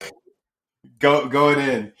Going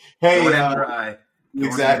in. Hey, Going in dry.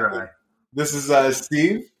 exactly. This is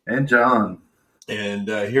Steve And John. and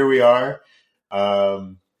here we are.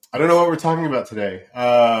 I don't know what we're talking about today.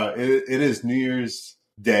 It is New Year's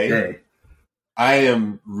Day. Hey. I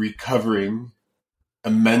am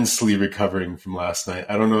immensely recovering from last night.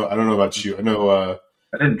 I don't know about you. I know.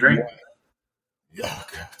 I didn't drink. Oh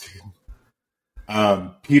God,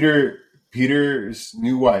 dude. Peter's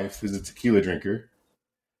new wife is a tequila drinker,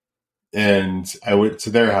 and I went to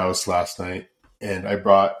their house last night, and I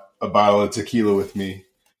brought a bottle of tequila with me,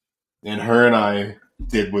 and her and I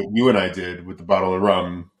did what you and I did with the bottle of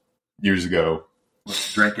rum years ago.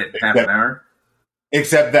 Drank it half an hour?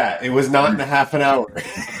 Except that. It was not in a half an hour.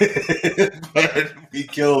 But we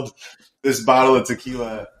killed this bottle of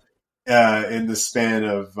tequila in the span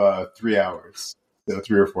of 3 hours. So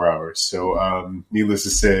 3 or 4 hours. So needless to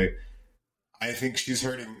say, I think she's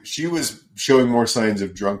hurting. She was showing more signs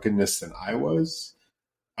of drunkenness than I was.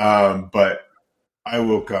 But I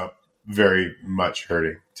woke up very much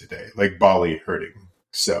hurting today. Like Bali hurting.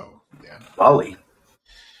 So, yeah. Bali?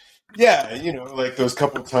 Yeah, like those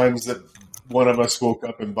couple times that one of us woke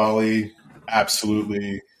up in Bali,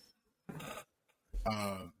 absolutely.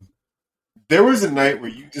 There was a night where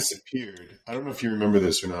you disappeared. I don't know if you remember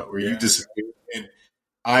this or not, where you disappeared. And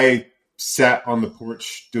I sat on the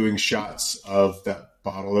porch doing shots of that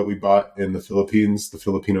bottle that we bought in the Philippines, the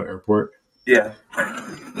Filipino airport. Yeah.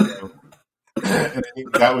 And I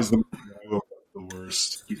think that was the moment I woke up the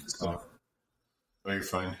worst. So, oh, you're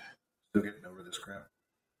fine. Still getting over this crap.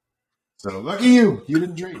 So, lucky you. You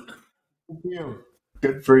didn't drink. Good for you.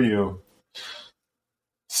 Good for you.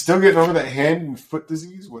 Still getting over that hand and foot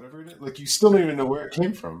disease, whatever it is. Like, you still don't even know where it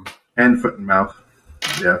came from. Hand, foot, and mouth.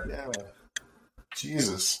 Yeah. Yeah.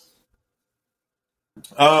 Jesus.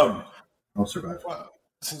 I'll survive. Well,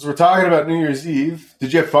 since we're talking about New Year's Eve,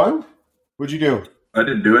 did you have fun? What'd you do? I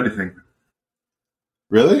didn't do anything.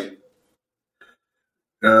 Really?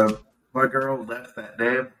 My girl left that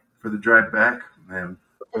day for the drive back, and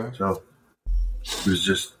so it was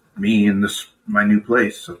just me and my new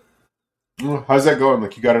place. So. How's that going?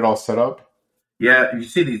 Like, you got it all set up? Yeah, you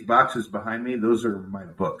see these boxes behind me? Those are my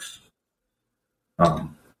books. I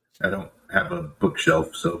don't have a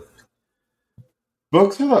bookshelf, so.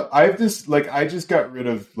 Books are I just got rid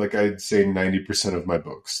of, like, I'd say 90% of my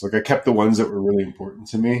books. Like, I kept the ones that were really important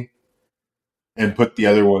to me and put the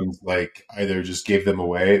other ones, like, either just gave them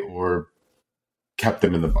away or kept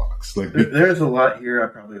them in the box. Like, there's a lot here I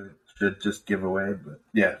probably should just give away, but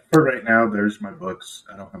yeah, for right now, there's my books.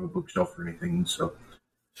 I don't have a bookshelf or anything, so.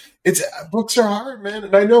 Books are hard, man.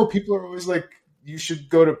 And I know people are always like, you should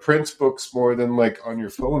go to print books more than, like, on your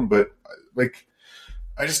phone, but, like,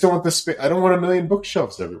 I just don't want the space. I don't want a million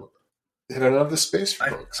bookshelves everywhere. And I don't have the space for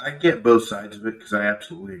books. I get both sides of it because I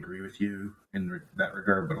absolutely agree with you in that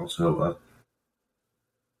regard, but also,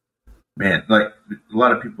 man, like a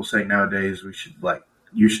lot of people say nowadays,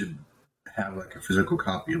 you should have like a physical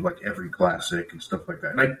copy of like every classic and stuff like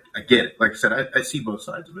that. And I get it. Like I said, I see both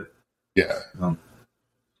sides of it. Yeah. I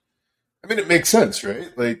mean, it makes sense,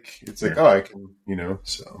 right? Like, it's like, I can,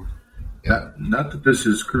 so. Yeah. Not that this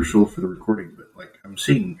is crucial for the recording, but like I'm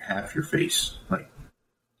seeing half your face. Like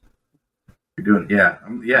you're doing, I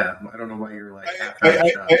don't know why you're like half I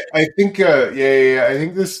think, I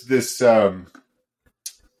think this, the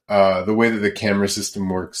way that the camera system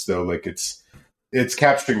works, though, like it's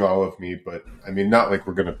capturing all of me, but I mean, not like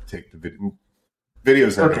we're gonna take the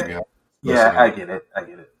video's not gonna be out. Yeah, I get it.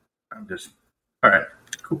 I'm just all right.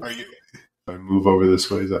 Cool. If I move over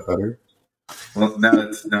this way, is that better? Well, now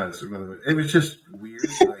it's it was just weird.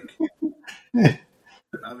 Like,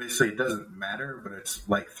 obviously, it doesn't matter, but it's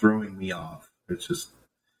like throwing me off. It's just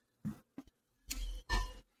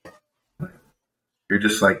like, you're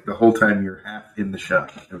just like the whole time you're half in the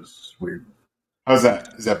shot. It was weird. How's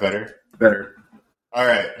that? Is that better? Better. All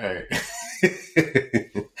right.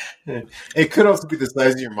 It could also be the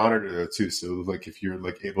size of your monitor, though, too. So, like, if you're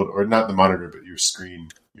like able to, or not the monitor, but your screen,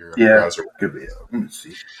 your browser. Could be. Let me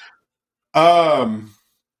see. All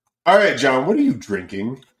right, John. What are you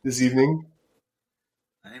drinking this evening?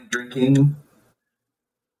 I am drinking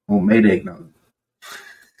homemade eggnog.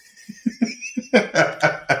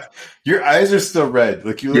 Your eyes are still red.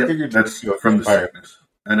 Like you look like you're that's from the sickness.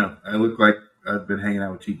 I know. I look like I've been hanging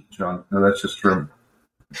out with you, John. No, that's just from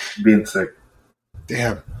being sick.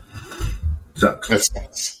 Damn. Sucks. That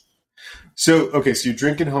sucks. So you're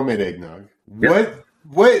drinking homemade eggnog. Yep.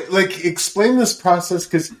 What, like, explain this process,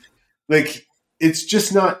 because, like, it's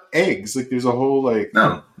just not eggs. Like, there's a whole, like...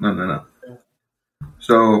 No.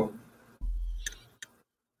 So,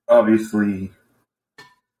 obviously,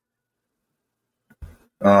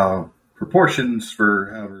 proportions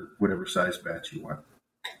for whatever size batch you want.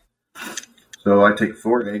 So I take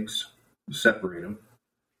 4 eggs, separate them,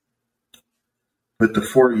 put the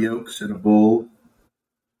 4 yolks in a bowl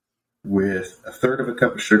with 1/3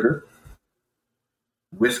 cup of sugar,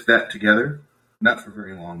 whisk that together, not for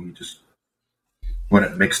very long, you just want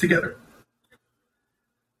it mixed together.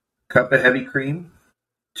 Cup of heavy cream,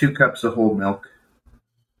 2 cups of whole milk,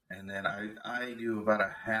 and then I do about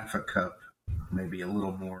a 1/2 cup, maybe a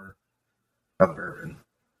little more, of bourbon.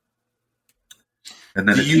 And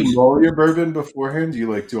then do you roll your bourbon beforehand? Do you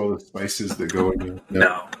like do all the spices that go in there?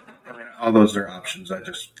 No. I mean, all those are options. I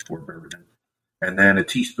just pour bourbon in. And then a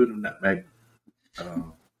teaspoon of nutmeg.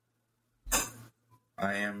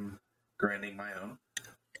 I am grinding my own.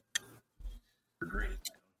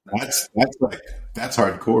 That's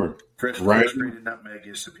hardcore. Fresh grated nutmeg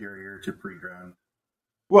is superior to pre-ground.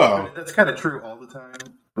 Well, that's kind of true all the time,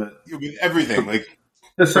 but with everything, like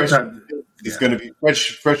sometimes it's going to be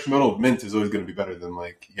fresh muddled mint is always going to be better than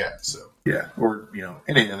or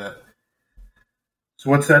any of that. So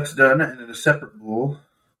once that's done, and in a separate bowl,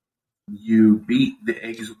 you beat the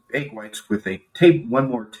egg whites with 1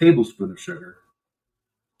 more tablespoon of sugar.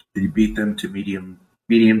 You beat them to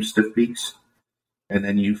medium stiff peaks, and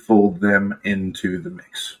then you fold them into the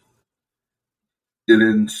mix. And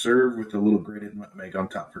then serve with a little grated nutmeg on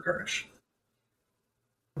top for garnish.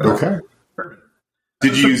 Okay. Bourbon.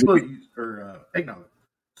 Did you use eggnog?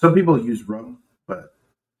 Some people use rum, but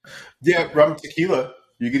rum tequila.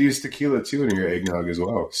 You could use tequila too in your eggnog as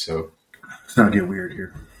well. So let's not get weird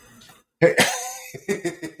here. Hey.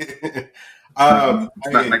 It's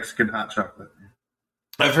not Mexican hot chocolate.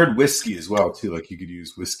 I've heard whiskey as well too. Like you could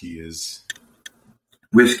use whiskey as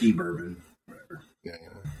whiskey, bourbon, whatever. Yeah.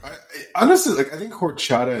 Honestly, I think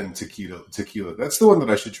horchata and tequila. That's the one that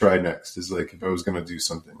I should try next. Is like if I was going to do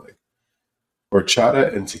something like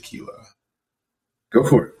horchata and tequila. Go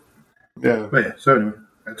for it. Yeah. But yeah. So anyway,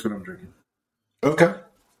 that's what I'm drinking. Okay.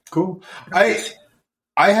 Cool. I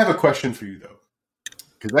have a question for you though,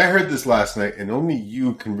 because I heard this last night, and only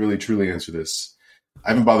you can really truly answer this. I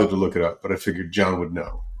haven't bothered to look it up, but I figured John would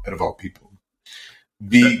know, out of all people.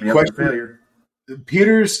 The question.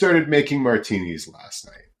 Peter started making martinis last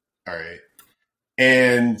night. All right.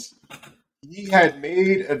 And he had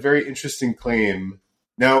made a very interesting claim.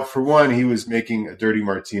 Now, for one, he was making a dirty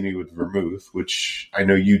martini with vermouth, which I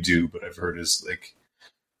know you do, but I've heard is like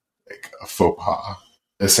a faux pas,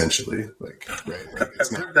 essentially. Right? I've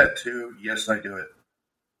heard that too. Yes, I do it.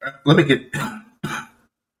 Let me get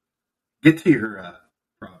to your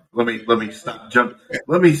problem. Let me stop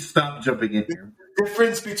jumping in here. The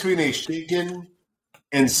difference between a shaken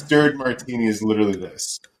and stirred martini is literally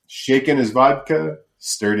this. Shaken is vodka,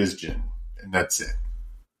 stirred is gin. And that's it.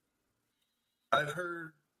 I've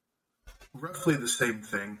heard roughly the same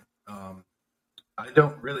thing. I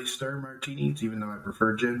don't really stir martinis, even though I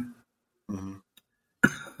prefer gin. Mm-hmm.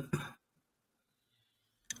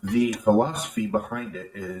 The philosophy behind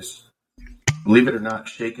it is, believe it or not,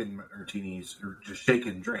 shaken martinis, or just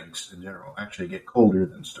shaken drinks in general, actually get colder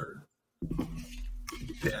than stirred.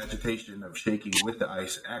 The agitation of shaking with the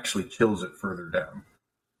ice actually chills it further down.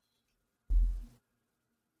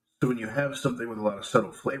 So when you have something with a lot of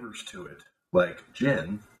subtle flavors to it, like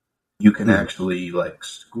gin, you can actually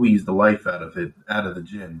squeeze the life out of the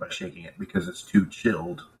gin by shaking it because it's too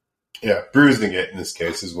chilled. Yeah, bruising it in this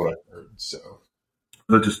case is what I've heard. So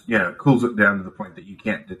it just cools it down to the point that you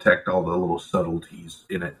can't detect all the little subtleties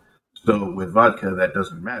in it. So with vodka, that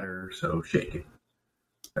doesn't matter. So shake it.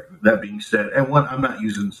 That being said, and I'm not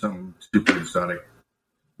using some stupid exotic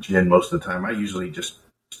gin most of the time. I usually just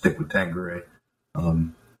stick with Tanqueray.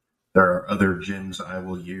 There are other gins I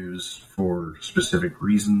will use for specific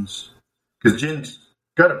reasons. Because gin's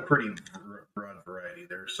got a pretty broad variety.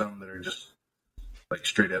 There are some that are just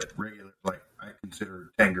straight up regular. I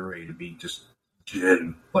consider Tanqueray to be just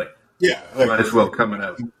gin. Might as well come in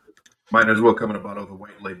a bottle with a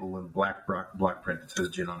white label and black print that says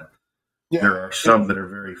gin on it. Yeah. There are some that are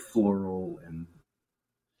very floral and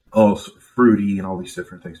also fruity and all these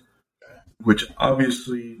different things, which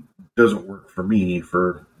obviously doesn't work for me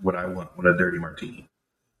for what I want with a dirty martini.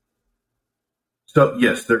 So,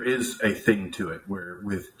 yes, there is a thing to it where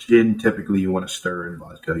with gin, typically you want to stir and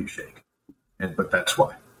vodka you shake. But that's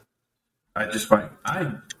why. I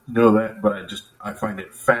know that, but I find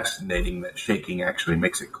it fascinating that shaking actually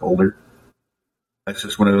makes it colder. That's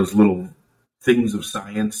just one of those little things of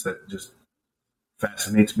science that just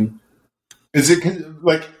fascinates me. Is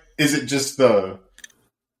it just the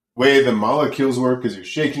way the molecules work as you're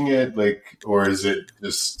shaking it, or is it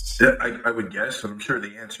just? I would guess, and I'm sure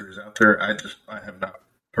the answer is out there. I have not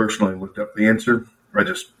personally looked up the answer. I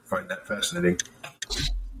just find that fascinating.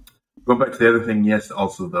 Going back to the other thing, yes,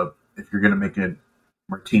 also if you're going to make a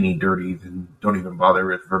martini dirty, then don't even bother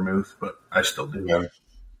with vermouth, but I still do.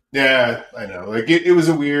 Yeah, I know. Like it was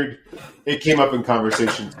a weird. It came up in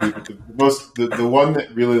conversations. But the one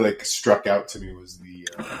that really like struck out to me was the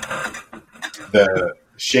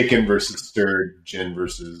shaken versus stirred gin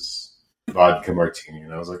versus vodka martini,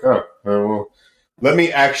 and I was like, oh, well, let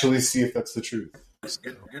me actually see if that's the truth.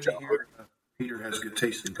 Good to hear. Peter has good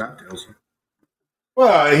taste in cocktails.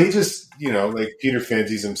 Well, he just like Peter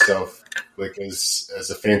fancies himself like as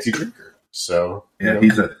a fancy drinker. So yeah,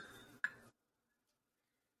 he's a.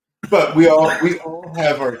 But we all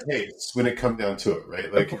have our tastes when it comes down to it,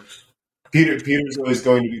 right? Like Peter's always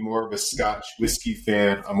going to be more of a Scotch whiskey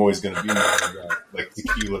fan. I'm always going to be more of a like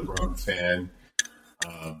tequila rum fan.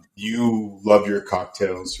 You love your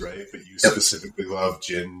cocktails, right? But you specifically love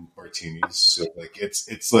gin martinis. So like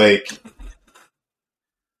it's like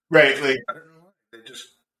right, like I don't know.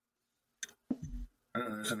 I don't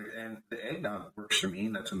know. And the eggnog works for me,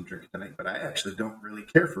 and that's what I'm drinking tonight. But I actually don't really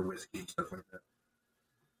care for whiskey and stuff like that.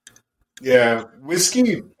 Yeah,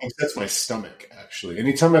 whiskey upsets my stomach, actually.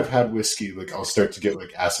 Anytime I've had whiskey, like I'll start to get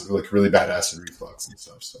like acid, like really bad acid reflux and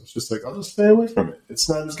stuff. So it's just like I'll just stay away from it. It's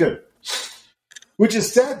not as good. Which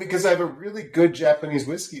is sad because I have a really good Japanese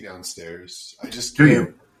whiskey downstairs. I just do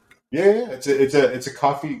you? Yeah. It's a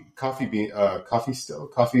coffee bean coffee still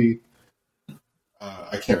coffee.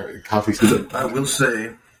 I can't remember coffee still. I will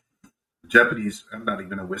say, Japanese. I'm not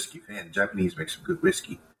even a whiskey fan. Japanese makes some good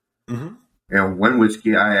whiskey. Mm-hmm. And one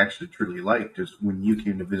whiskey I actually truly liked is when you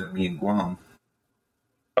came to visit me in Guam.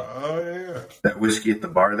 Oh, yeah. That whiskey at the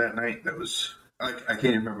bar that night, that was... I can't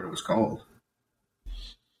even remember what it was called.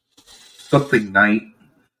 Something Night.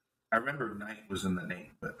 I remember Night was in the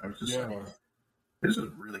name, but I was just like, this is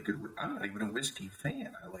really good. I'm not even a whiskey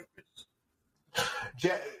fan. I like this.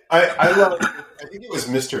 I love... I think it was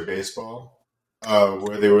Mr. Baseball,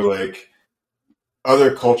 where they were like,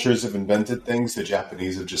 other cultures have invented things, the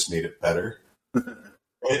Japanese have just made it better.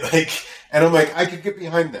 Like, and I'm like, I could get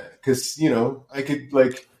behind that because I could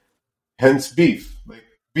like, hence beef. Like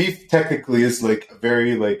beef technically is like a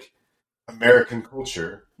very like American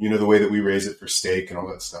culture. The way that we raise it for steak and all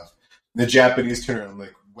that stuff. And the Japanese turn around and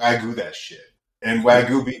like wagyu that shit, and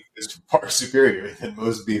wagyu beef is far superior than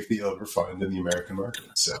most beef that you'll ever find in the American market.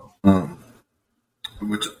 So,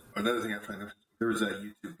 which another thing I find there was that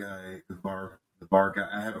YouTube guy, the bar guy.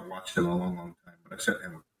 I haven't watched him in a long time, but I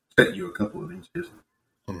sent you a couple of images.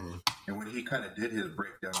 Mm-hmm. And when he kind of did his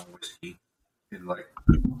breakdown on whiskey, and like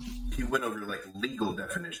he went over like legal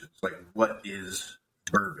definitions, like what is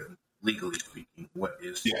bourbon legally speaking, what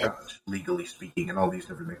is Scotch legally speaking, and all these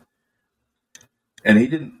different things. And he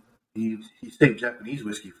didn't. He saved Japanese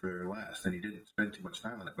whiskey for last, and he didn't spend too much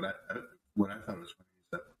time on it. But what I thought was funny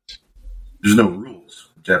is that there's no rules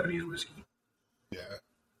with Japanese whiskey. Yeah.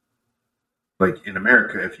 Like in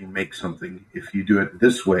America, if you make something, if you do it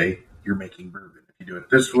this way, you're making bourbon. If you do it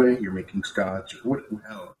this way, you're making Scotch. How it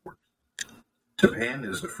works. Japan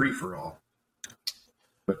is the free for all,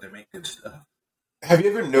 but they make good stuff. Have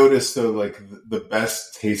you ever noticed though, like the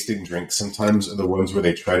best tasting drinks sometimes are the ones where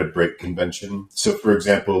they try to break convention? So, for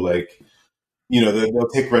example, like they'll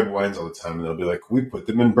take red wines all the time, and they'll be like, we put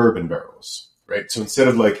them in bourbon barrels. Right. So instead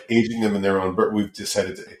of like aging them in their own, we've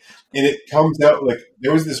decided to, and it comes out like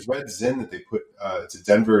there was this red Zin that they put. It's a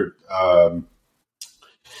Denver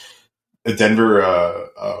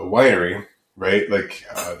winery, right? Like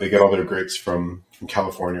they get all their grapes from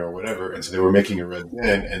California or whatever, and so they were making a red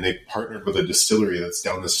Zin, and they partnered with a distillery that's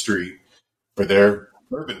down the street for their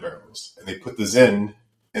bourbon barrels, and they put the Zin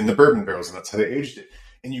in the bourbon barrels, and that's how they aged it.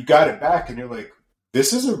 And you got it back, and you're like,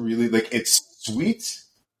 this is a really like it's sweet.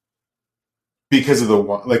 Because of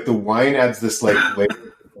the wine adds this like layer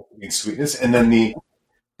of sweetness, and then the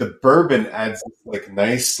bourbon adds this like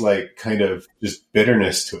nice like kind of just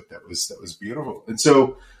bitterness to it that was beautiful. And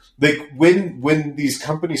so like when these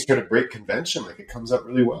companies try to break convention, like it comes out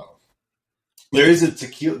really well. There's a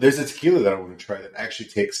tequila that I want to try that actually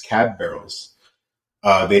takes cab barrels.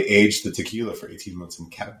 They age the tequila for 18 months in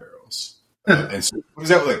cab barrels, and so it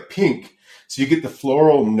comes out like pink. So you get the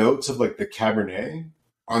floral notes of like the Cabernet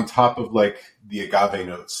on top of like the agave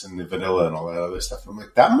notes and the vanilla and all that other stuff. I'm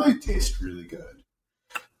like, that might taste really good.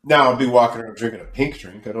 Now I'll be walking around drinking a pink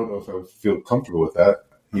drink. I don't know if I would feel comfortable with that,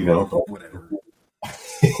 Whatever.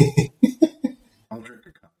 I'll drink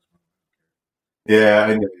a cup. Yeah,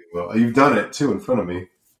 I know you will. You've done it too in front of me.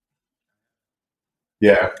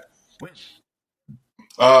 Yeah. When?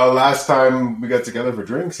 Last time we got together for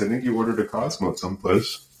drinks, I think you ordered a Cosmo at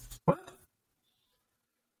someplace. What?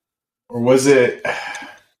 Or was it...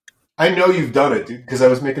 I know you've done it, dude, because I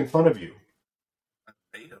was making fun of you. I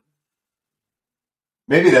made them.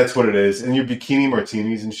 Maybe that's what it is. And your bikini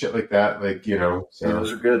martinis and shit like that, like, you know. So. Yeah,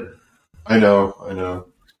 those are good. I know.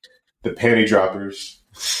 The panty droppers.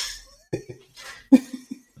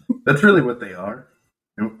 That's really what they are.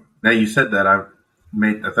 Now you said that, I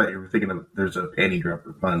thought you were thinking of there's a panty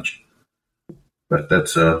dropper punch, but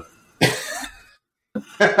that's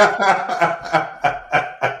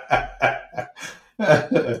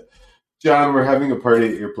John, we're having a party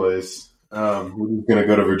at your place. We're gonna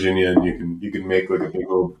go to Virginia, and you can make like a big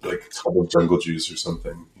old like tub of jungle juice or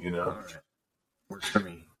something. You know, all right. Works for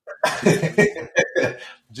me.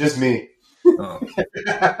 Just me. Oh. So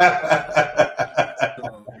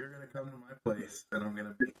you're gonna come to my place, and I'm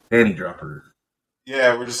gonna make panty dropper.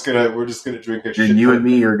 Yeah, we're just gonna drink a shit. And you and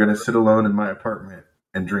me are gonna sit alone in my apartment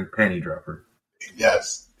and drink panty dropper.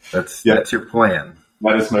 Yes, that's your plan.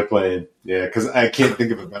 That is my plan. Yeah, because I can't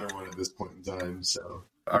think of a better one at this point in time. So,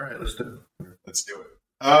 all right, let's do it. Let's do it.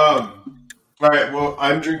 All right. Well,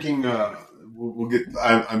 I'm drinking. We'll get.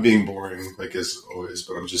 I'm being boring, like as always,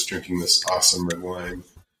 but I'm just drinking this awesome red wine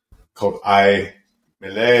called I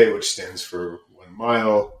Melee, which stands for 1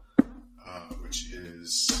 mile, which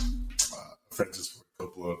is Francis Ford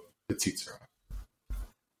Coppola Petite Sirah.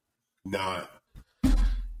 Not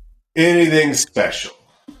anything special,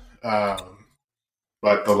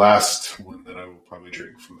 but the last one that I will probably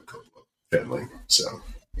drink from the Coppola family. So,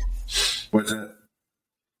 what's that?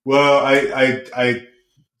 Well,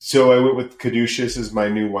 So I went with Caduceus as my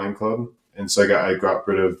new wine club, and so I got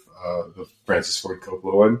rid of the Francis Ford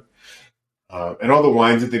Coppola one, and all the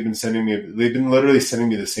wines that they've been sending me. They've been literally sending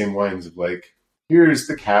me the same wines of like, here's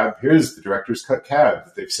the cab, here's the director's cut cab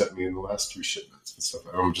that they've sent me in the last 3 shipments and stuff.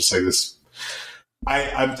 I'm just like this.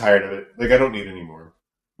 I'm tired of it. Like I don't need any more.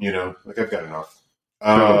 You know, like I've got enough.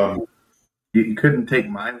 You couldn't take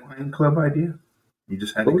my wine club idea. You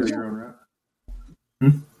just had to go your own route.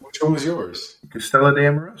 Which one was yours? Castella de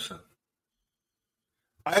Amorosa.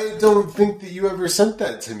 I don't think that you ever sent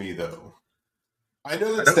that to me, though. I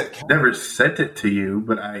know that's that. Never sent it to you,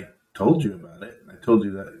 but I told you about it. I told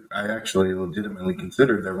you that I actually legitimately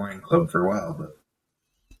considered their wine club for a while, but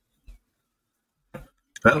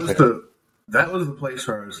that was the place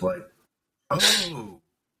where I was like, oh,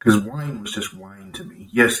 because wine was just wine to me.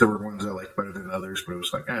 Yes, there were ones I liked better than others, but it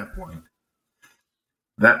was like, wine.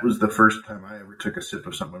 That was the first time I ever took a sip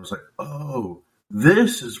of something. I was like, oh,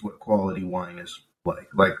 this is what quality wine is like.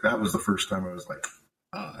 Like, that was the first time I was like,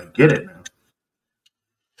 oh, I get it now.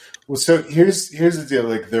 Well, so here's the deal.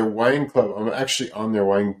 Like, their wine club, I'm actually on their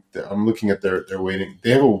wine. I'm looking at their waiting.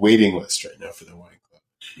 They have a waiting list right now for their wine club.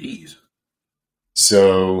 Jeez.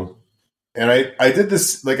 So, and I did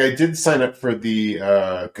this, like, I did sign up for the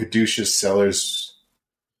Caduceus Cellars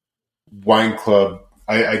wine club.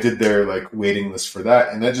 I did their like waiting list for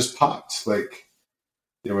that, and that just popped. Like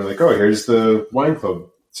they were like, "Oh, here's the wine club."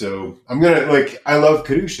 So I'm gonna like. I love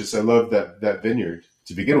Caduceus. I love that vineyard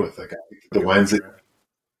to begin with. Like the wines that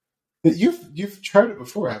you've tried it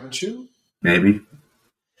before, haven't you? Maybe.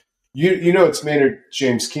 You know it's Maynard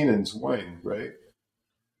James Keenan's wine, right?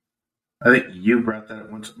 I think you brought that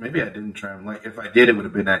up once. Maybe I didn't try them. Like if I did, it would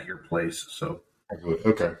have been at your place. So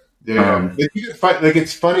okay, yeah. Like, you can find, like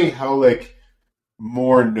it's funny how like.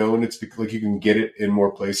 More known, it's because like you can get it in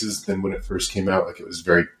more places than when it first came out. Like it was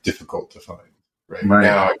very difficult to find. Right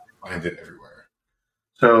now, I can find it everywhere.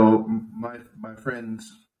 So my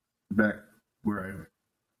friends back where I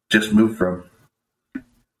just moved from, you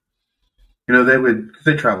know,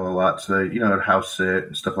 they travel a lot, so they, you know, house sit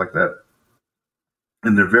and stuff like that.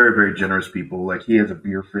 And they're very, very generous people. Like he has a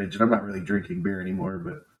beer fridge, and I'm not really drinking beer anymore,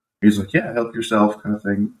 but he's like, yeah, help yourself, kind of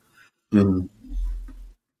thing. Mm-hmm.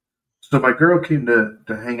 So my girl came to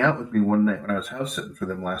hang out with me one night when I was house sitting for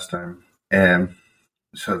them last time. And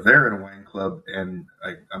so they're in a wine club, and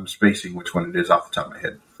I'm spacing which one it is off the top of my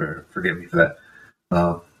head. Forgive me for that.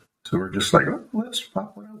 So we're just like, oh, let's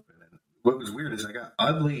pop one open. And what was weird is I got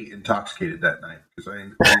oddly intoxicated that night because I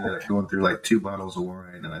ended up going through like 2 bottles of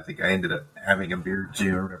wine, and I think I ended up having a beer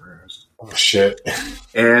too or whatever it was. Oh, shit.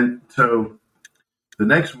 And so the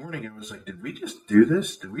next morning I was like, did we just do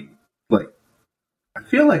this? Did we, like, I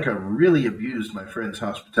feel like I really abused my friend's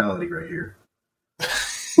hospitality right here.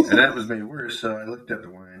 And that was made worse, so I looked at the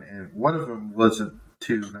wine, and one of them wasn't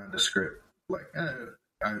too nondescript. Like, I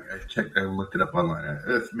checked, I looked it up online.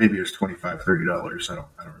 Maybe it was $25, $30. I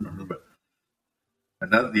don't remember, but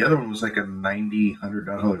the other one was like a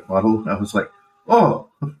 $100 bottle. I was like, oh,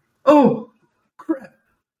 crap.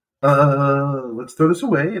 Let's throw this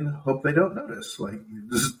away and hope they don't notice. Like,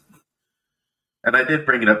 this. And I did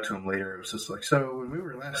bring it up to him later. It was just like, so when we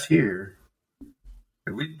were last here,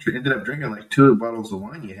 We ended up drinking like 2 bottles of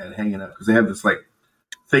wine you had hanging up because they have this like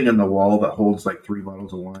thing in the wall that holds like 3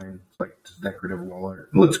 bottles of wine. It's like this decorative wall art.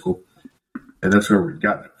 It looks cool. And that's where we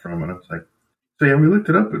got it from. And I was like, so yeah, we looked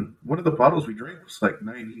it up, and one of the bottles we drank was like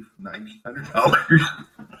 $100.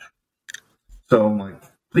 So I'm like,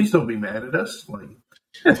 please don't be mad at us. Like,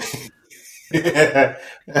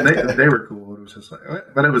 they were cool. It was just like,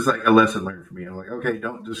 but it was like a lesson learned for me. I'm like, okay,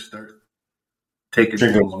 don't just start taking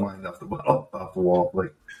people's wine off the wall.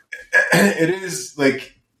 Like, it is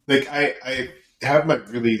like I have my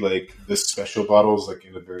really like the special bottles like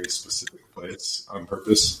in a very specific place on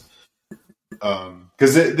purpose.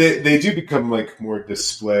 Because they do become like more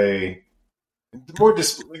display.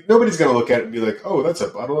 Like nobody's gonna look at it and be like, "Oh, that's a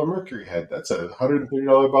bottle of Mercury Head. That's a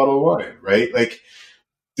 $130 bottle of wine," right? Like,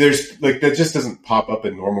 there's like that just doesn't pop up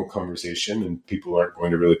in normal conversation, and people aren't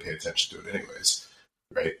going to really pay attention to it anyways,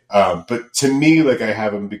 right? But to me, like I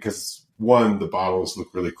have them because one, the bottles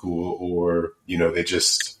look really cool, or they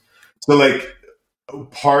just so like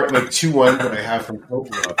part like 2 wines that I have from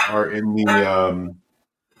Coppola are in the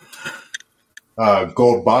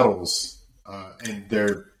gold bottles, and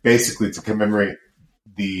they're basically to commemorate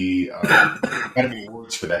the Academy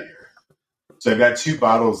Awards for that year. So I've got 2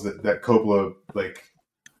 bottles that Coppola like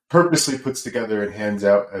purposely puts together and hands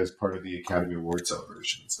out as part of the Academy Award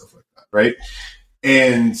celebration and stuff like that, right?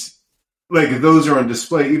 And like those are on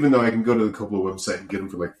display, even though I can go to the Coppola website and get them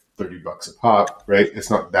for like $30 a pop, right? It's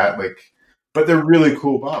not that like, but they're really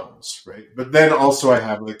cool bottles, right? But then also I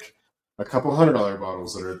have like a couple $100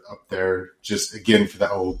 bottles that are up there just again for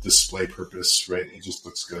that whole display purpose, right? It just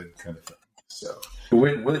looks good kind of thing. So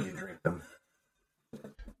when will you drink them?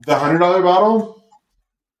 The $100 bottle?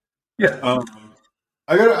 Yeah.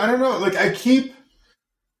 I don't know. Like I keep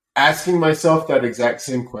asking myself that exact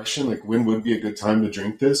same question, like when would be a good time to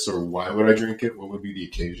drink this, or why would I drink it? What would be the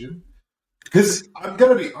occasion? Because I'm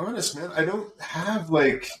gonna be honest, man, I don't have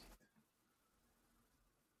like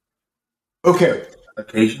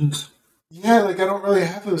occasions. Yeah, like I don't really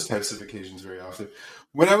have those types of occasions very often.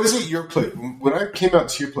 When I was at your place, when I came out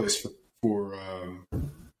to your place for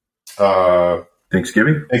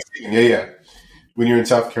Thanksgiving, yeah, when you're in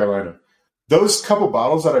South Carolina, those couple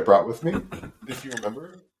bottles that I brought with me, if you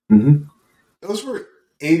remember, those were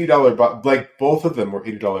 $80 like both of them were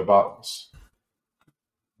 $80 bottles.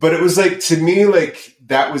 But it was like, to me, like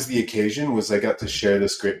that was the occasion, was I got to share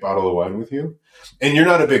this great bottle of wine with you. And you're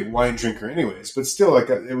not a big wine drinker anyways, but still like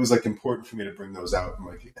it was like important for me to bring those out and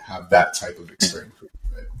like have that type of experience.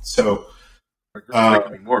 Right? So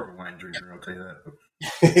making me more of a wine drinker, I'll tell you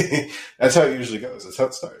that. That's how it usually goes. That's how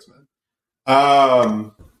it starts, man.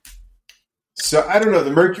 So I don't know. The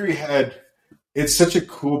Mercury Head, it's such a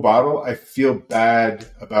cool bottle. I feel bad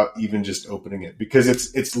about even just opening it because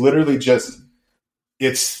it's literally just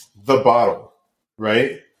it's the bottle,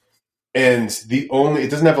 right? And it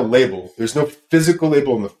doesn't have a label. There's no physical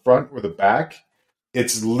label in the front or the back.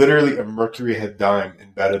 It's literally a Mercury Head dime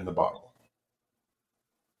embedded in the bottle.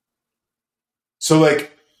 So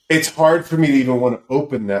like, it's hard for me to even want to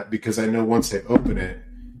open that because I know once I open it,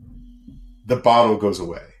 the bottle goes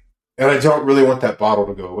away. And I don't really want that bottle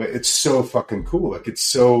to go away. It's so fucking cool. Like, it's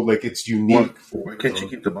so, like, it's unique. Why can't you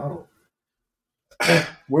keep the bottle?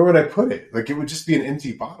 Where would I put it? Like, it would just be an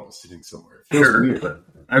empty bottle sitting somewhere. It feels weird. But,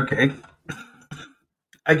 okay.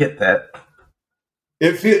 I get that.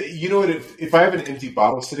 You know what? If I have an empty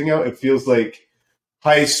bottle sitting out, it feels like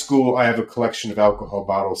high school. I have a collection of alcohol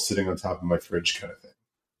bottles sitting on top of my fridge, kind of thing.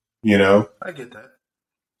 You know? I get that.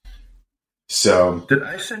 So, did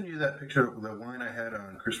I send you that picture of the wine I had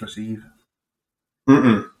on Christmas Eve?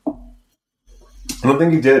 I don't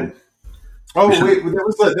think you did. Oh wait,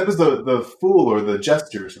 that was the Fool or the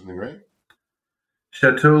Jester or something, right?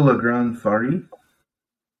 Chateau Le Grand Fari.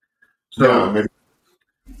 So no, maybe.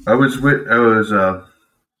 My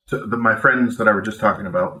friends that I were just talking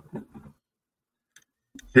about.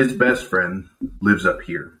 His best friend lives up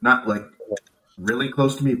here, not like really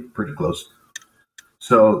close to me, pretty close.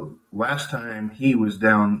 So last time he was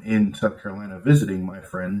down in South Carolina visiting my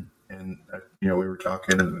friend, and we were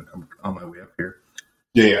talking, and I'm on my way up here.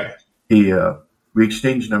 Yeah. We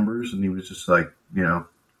exchanged numbers, and he was just like, he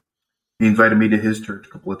invited me to his church a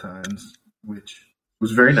couple of times, which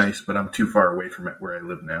was very nice, but I'm too far away from it where I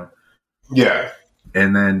live now. Yeah.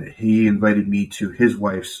 And then he invited me to his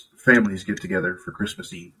wife's family's get together for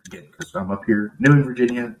Christmas Eve again, because I'm up here, new in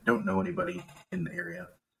Virginia, don't know anybody in the area.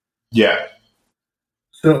 Yeah.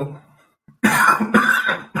 So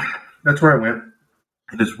that's where I went.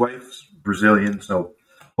 And his wife's Brazilian, so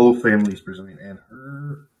whole family's Brazilian, and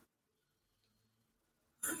her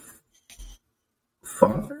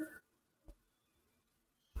father,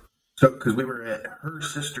 So, because we were at her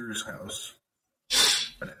sister's house,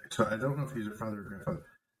 so I don't know if he's her father or grandfather.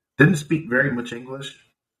 Didn't speak very much English,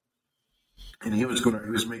 and he was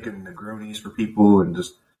making Negronis for people and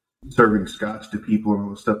just serving scotch to people and all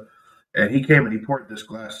this stuff. And he came and he poured this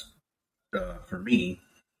glass for me.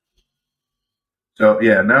 So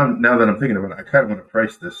yeah, now that I'm thinking about it, I kind of want to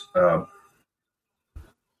price this.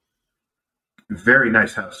 Very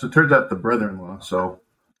nice house. So it turns out the brother-in-law, so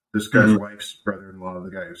this guy's wife's brother-in-law,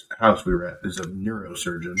 the guy's house we were at, is a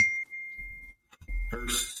neurosurgeon. Her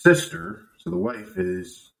sister, so the wife,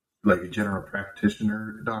 is like a general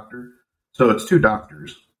practitioner doctor. So it's two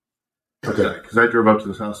doctors. Okay. Because I drove up to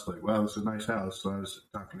this house like, wow, this is a nice house. So I was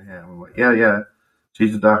talking to him. I'm like, yeah.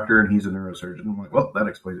 She's a doctor and he's a neurosurgeon. I'm like, well, that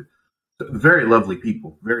explains it. So, very lovely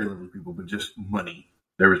people, but just money.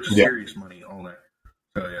 There was just serious money all night.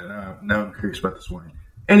 So yeah, now I'm curious about this wine.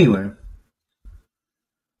 Anyway,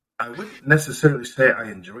 I wouldn't necessarily say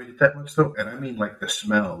I enjoyed it that much though, and I mean like the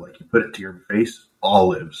smell, like you put it to your face,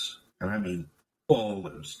 olives, and I mean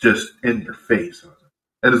olives, just in your face.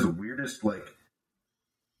 That is the weirdest, like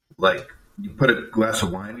you put a glass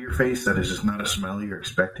of wine to your face that is just not a smell you're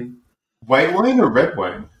expecting. White wine or red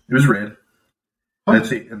wine? It was red. Huh.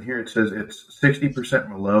 And here it says it's 60%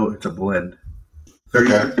 Merlot. It's a blend.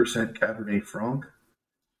 32% Cabernet Franc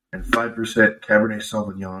and 5% Cabernet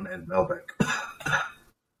Sauvignon and Malbec.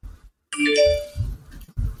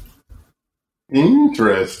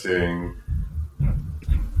 Interesting.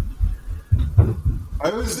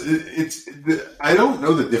 I don't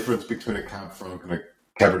know the difference between a Cab Franc and a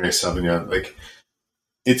Cabernet Sauvignon. Like,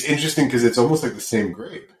 it's interesting because it's almost like the same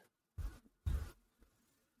grape.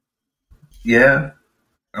 Yeah.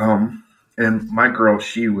 And my girl,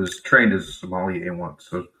 she was trained as a sommelier once,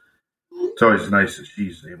 so it's always nice that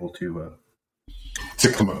she's able to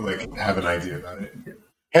come up, like, have an idea about it. Yeah.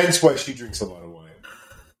 Hence why she drinks a lot of wine.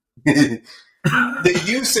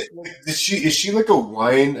 Is she like a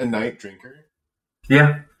wine a night drinker?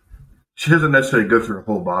 Yeah. She doesn't necessarily go through a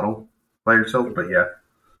whole bottle by herself, but yeah.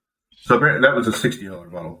 So that was a $60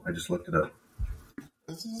 bottle. I just looked it up.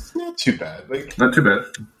 It's not too bad. Like, not too bad.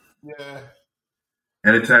 Yeah.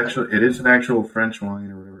 And it is an actual French wine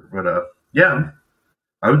or whatever. But yeah.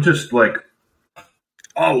 I would just like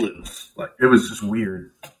olives. Like, it was just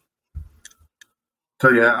weird. So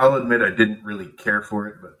yeah, I'll admit I didn't really care for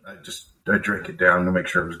it, but I drank it down to make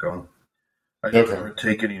sure it was gone. I didn't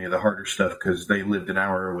take any of the harder stuff because they lived an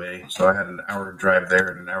hour away, so I had an hour drive there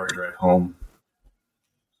and an hour drive home.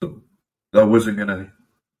 So I wasn't gonna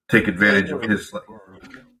take advantage of his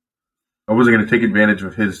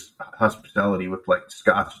hospitality with like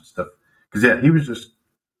scotch and stuff. Because yeah, he was just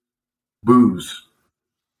booze.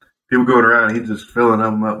 People going around, he's just filling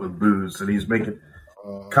them up with booze, and he's making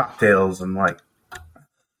cocktails and like.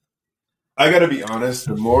 I gotta be honest,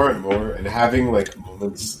 the more and more, and having like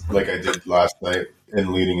moments like I did last night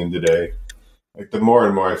and leading in today, like the more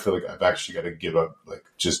and more I feel like I've actually got to give up like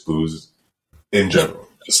just booze in general.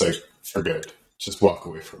 Just like forget it, just walk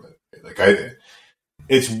away from it. Like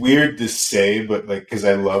it's weird to say, but like because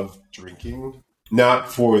I love drinking,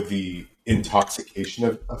 not for the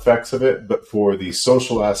intoxication effects of it, but for the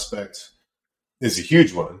social aspect is a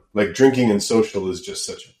huge one. Like drinking and social is just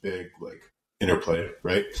such a big like interplay,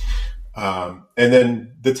 right? And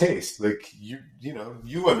then the taste, like you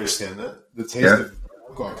understand that the taste of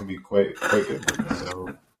alcohol can be quite good.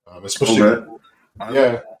 So, especially,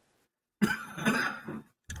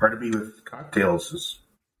 part of me with cocktails is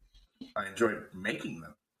I enjoy making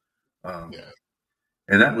them.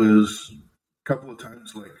 And that was a couple of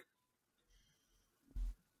times, like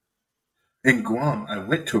in Guam, I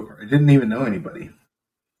went to a party. I didn't even know anybody.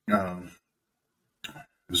 It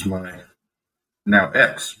was my now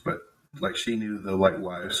ex, but like she knew the white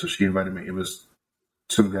wife, so she invited me. It was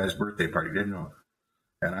some guy's birthday party, didn't know.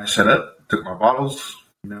 And I set up, took my bottles,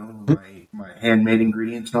 my handmade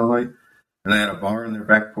ingredients and all that, and I had a bar in their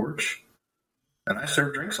back porch, and I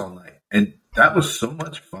served drinks all night, and that was so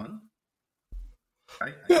much fun.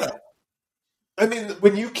 I mean,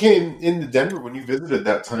 when you came into Denver, when you visited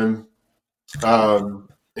that time, and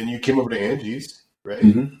you came over to Angie's, right?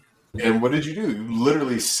 Mm-hmm. And what did you do? You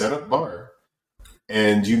literally set up bar.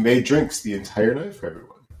 And you made drinks the entire night for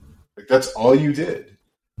everyone. Like, that's all you did.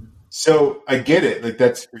 So, I get it. Like,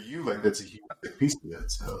 that's for you. Like, that's a huge piece of it.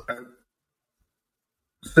 So. I'm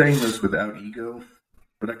saying this without ego,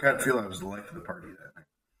 but I kind of feel I was the life of the party that night.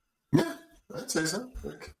 Yeah, I'd say so.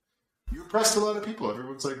 Like, you impressed a lot of people.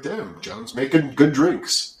 Everyone's like, damn, John's making good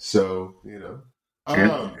drinks. So,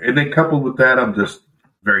 and then coupled with that, I'm just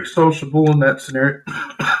very sociable in that scenario.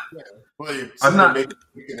 Yeah. Well, I'm not making,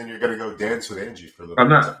 and then you're going to go dance with Angie for a little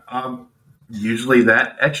bit. I'm not. usually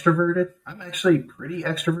that extroverted. I'm actually pretty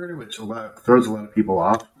extroverted, which throws a lot of people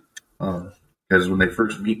off. Because when they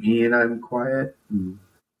first meet me and I'm quiet,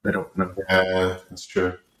 they don't know. Yeah, that's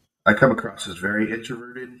true. I come across as very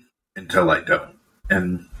introverted until I don't.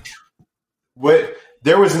 And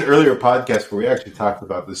there was an earlier podcast where we actually talked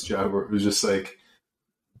about this, John, where it was just like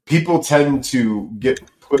people tend to get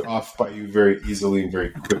put off by you very easily and very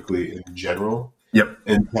quickly in general. Yep.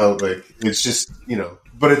 Until like it's just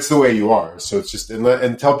but it's the way you are. So it's just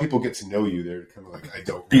until people get to know you, they're kind of like, I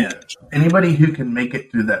don't. Yeah. Anybody who can make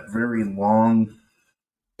it through that very long,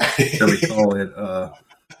 shall we call it?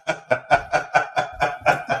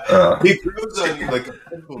 It grows on you like a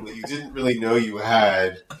pimple that you didn't really know you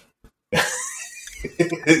had.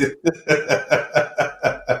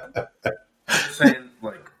 Saying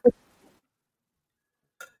like,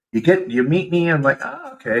 you meet me, and I'm like,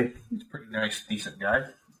 oh, okay, he's a pretty nice, decent guy.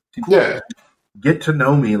 Yeah. Get to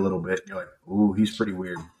know me a little bit. You're like, ooh, he's pretty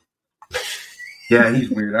weird. Yeah, he's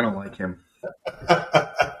weird. I don't like him.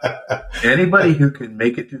 Anybody who can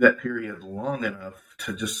make it through that period long enough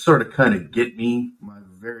to just sort of kind of get me, my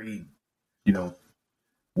very,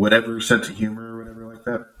 whatever sense of humor or whatever like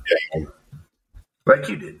that. Yeah. Like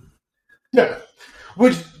you did. Yeah.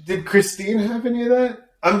 Did Christine have any of that?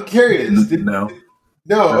 I'm curious. No.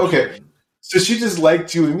 No, okay. So she just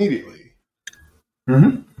liked you immediately.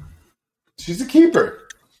 Mm-hmm. She's a keeper.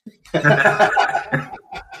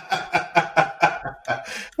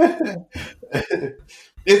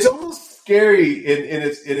 It's almost scary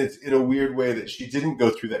in a weird way that she didn't go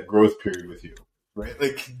through that growth period with you, right?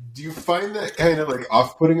 Like, do you find that kind of like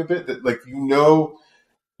off-putting a bit? That like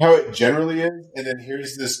how it generally is, and then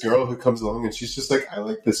here's this girl who comes along and she's just like, I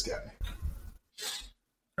like this guy.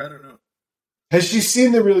 I don't know. Has she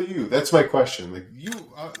seen the real you? That's my question. Like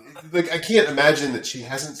I can't imagine that she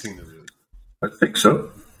hasn't seen the real you. I think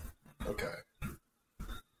so. Okay.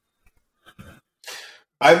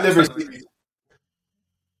 I've never seen.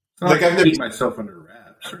 Like I've never keep myself under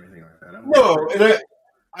wraps or anything like that. And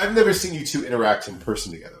I've never seen you two interact in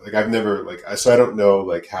person together. Like I've never so I don't know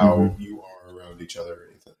like how you are around each other or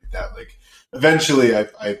anything like that. Like eventually, I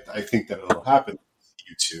think that it'll happen.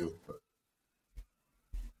 You two. But.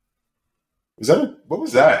 What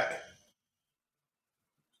was that?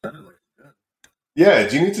 Sounded like that. Yeah,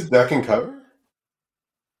 do you need to duck and cover?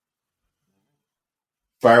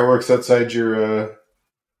 Fireworks outside your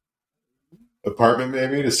apartment,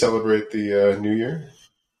 maybe, to celebrate the New Year?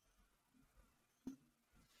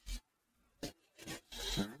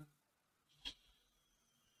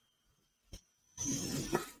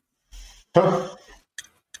 Huh?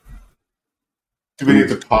 Do we need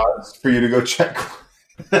to pause for you to go check?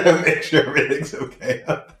 Make sure everything's okay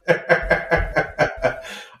out there.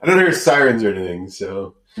 I don't hear sirens or anything,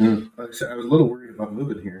 so. Like I said, I was a little worried about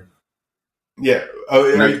moving here. Yeah. Oh,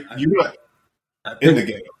 you're not in the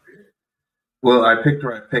ghetto. Well, I picked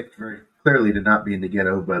where I picked very clearly to not be in the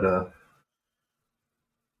ghetto, but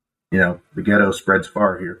the ghetto spreads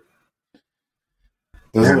far here.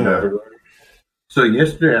 Doesn't it? So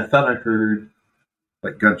yesterday, I thought I heard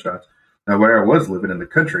like gunshots. Now, where I was living in the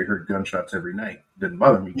country, I heard gunshots every night. Didn't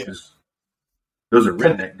bother me because those are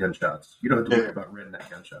redneck gunshots. You don't have to worry about redneck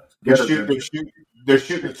gunshots. They're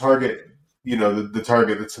shooting the target. The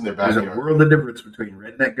target that's in their backyard. There's a world of difference between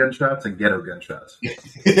redneck gunshots and ghetto gunshots.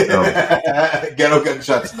 Ghetto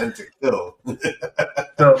gunshots meant to kill.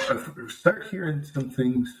 So I start hearing some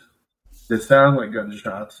things that sound like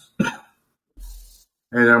gunshots,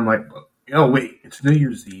 and I'm like, oh wait, it's New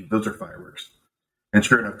Year's Eve. Those are fireworks. And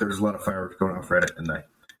sure enough, there was a lot of fireworks going off right at midnight.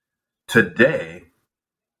 Today,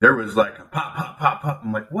 there was like a pop, pop, pop, pop.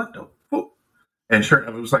 I'm like, what the fuck? And sure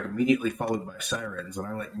enough, it was like immediately followed by sirens. And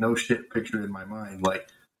I like no shit pictured in my mind like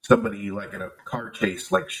somebody like in a car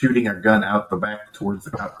chase, like shooting a gun out the back towards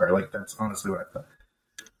the cop car. Like that's honestly what I thought.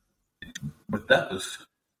 But that was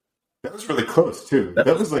really close too.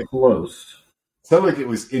 That was like close. It sounded like it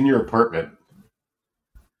was in your apartment.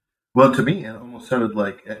 Well, to me, it almost sounded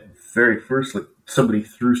like at very first, like somebody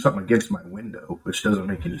threw something against my window, which doesn't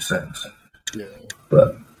make any sense. Yeah.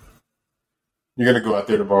 But you're going to go out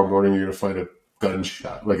there tomorrow morning, you're going to find a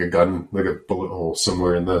gunshot, like a bullet hole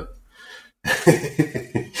somewhere in the...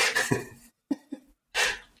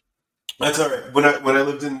 That's all right. When I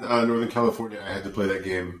lived in Northern California, I had to play that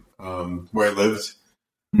game where I lived.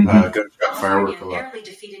 Gunshot firework a lot. Narrowly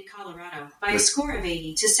defeated Colorado by a score of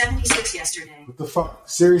 80-76 yesterday. What the fuck?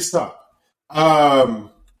 Serious stop.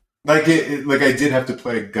 Like I did have to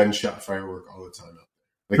play a gunshot firework all the time.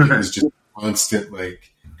 Like it was just constant.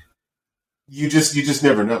 Like you just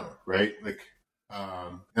never know, right? Like,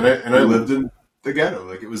 and I lived in the ghetto.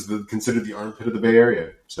 Like it was considered the armpit of the Bay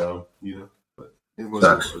Area. So It was.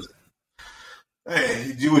 Sucks. It was. Hey,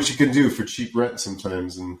 you do what you can do for cheap rent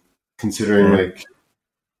sometimes, and considering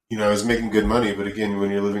I was making good money, but again, when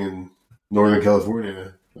you're living in Northern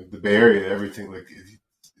California, like the Bay Area, everything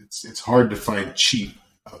it's hard to find cheap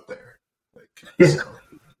out there. So,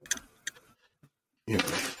 Yeah,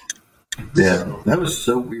 that was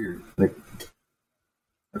so weird. Like,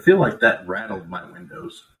 I feel like that rattled my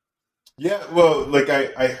windows. Yeah, well,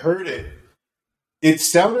 I heard it. It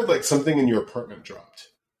sounded like something in your apartment dropped.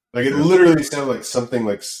 Like it literally sounded like something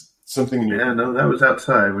in your. Yeah, no, that was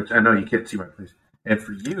outside, which I know you can't see my place. And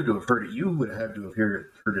for you to have heard it, you would have had to have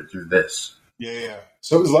heard it through this. Yeah.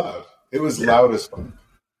 So it was loud. It was loud as fuck.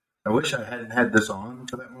 I wish I hadn't had this on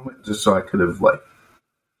for that moment, just so I could have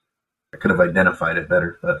identified it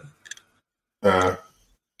better. But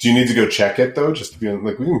do you need to go check it though? Just to be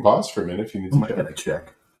we can pause for a minute if you need to. I gotta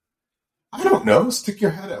check. I don't know. Stick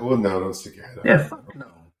your head out. Well, no, don't stick your head out. Yeah, fuck no.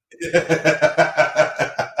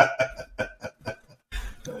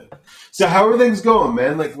 So how are things going,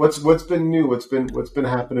 man? Like, what's been new? What's been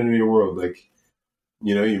happening in your world? Like,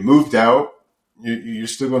 you moved out. You're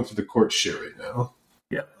still going through the court shit right now.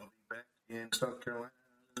 Yeah, I'll be back in South Carolina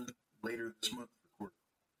later this month.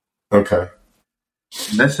 Okay.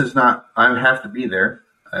 And this is not. I have to be there.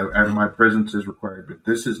 My presence is required, but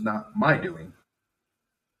this is not my doing.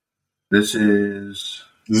 This is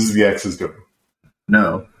the ex's doing.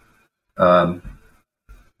 No.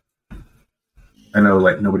 I know,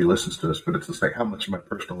 nobody listens to us, but it's just how much of my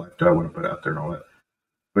personal life do I want to put out there and all that?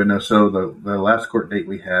 But no, so the last court date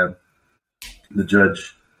we had, the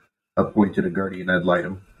judge appointed a guardian ad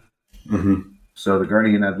litem. Mm-hmm. So the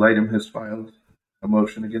guardian ad litem has filed a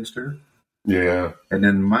motion against her. Yeah. And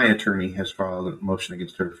then my attorney has filed a motion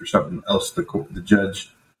against her for something else. The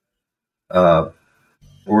judge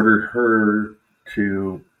ordered her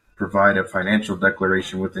to provide a financial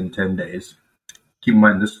declaration within 10 days. Keep in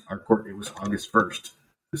mind, our court date was August 1st.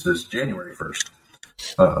 This is January 1st.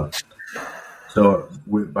 So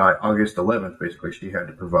by August 11th, basically, she had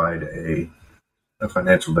to provide a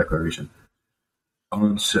financial declaration.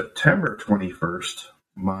 On September 21st,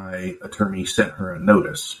 my attorney sent her a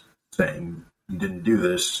notice saying, you didn't do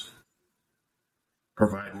this.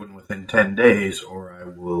 Provide one within 10 days or I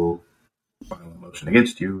will file a motion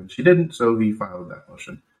against you. And she didn't, so he filed that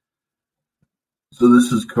motion. So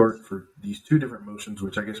this is court for these two different motions,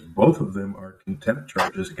 which I guess both of them are contempt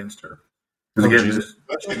charges against her. Because again,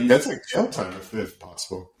 that's like jail time if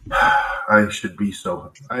possible. I should be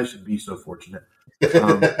so fortunate.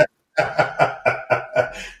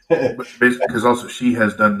 But basically, because also she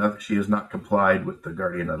has done nothing. She has not complied with the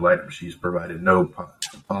guardian ad litem. She's provided no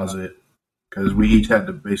deposit because we each had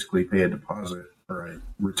to basically pay a deposit or a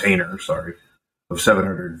retainer, of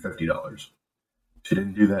 $750. She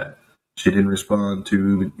didn't do that. She didn't respond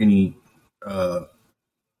to any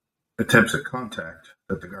attempts at contact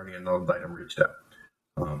that the guardian ad litem reached out.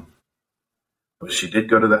 But she did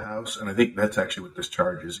go to the house, and I think that's actually what this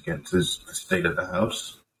charge is against, is the state of the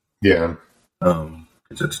house. Yeah.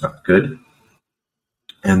 Because it's not good.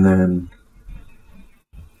 And then,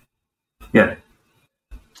 yeah.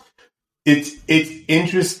 It's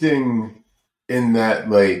interesting in that,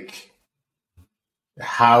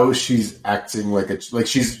 how she's acting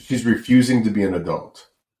she's refusing to be an adult.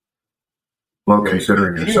 Well, right?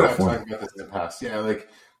 Considering herself one. Talked about this in the past. Yeah,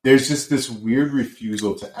 there's just this weird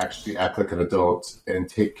refusal to actually act like an adult and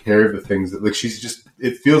take care of the things that she's just.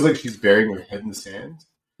 It feels like she's burying her head in the sand.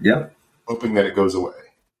 Yeah, hoping that it goes away.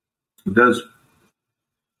 It does.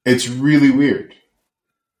 It's really weird.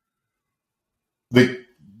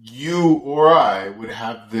 You or I would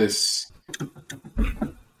have this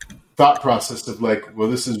thought process of well,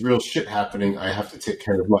 this is real shit happening. I have to take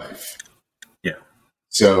care of life. Yeah.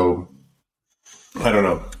 So, I don't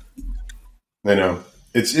know. I know.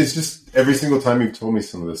 It's just every single time you've told me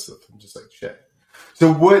some of this stuff, I'm just shit.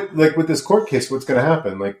 So what, with this court case, what's going to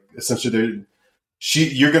happen? Essentially,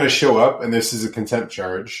 you're going to show up and this is a contempt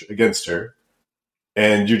charge against her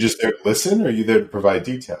and you're just there to listen or are you there to provide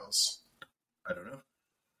details? I don't know.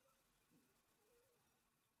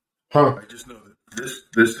 Huh. I just know that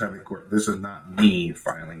this time in court, this is not me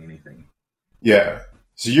filing anything. Yeah.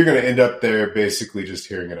 So you're going to end up there basically just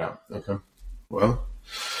hearing it out. Okay. Well,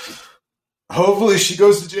 hopefully she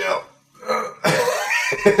goes to jail.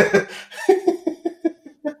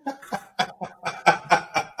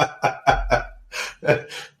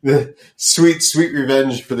 The sweet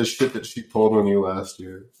revenge for the shit that she pulled on you last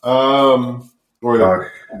year. Like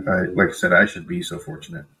I said, I should be so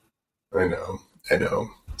fortunate. I know.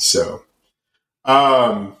 So,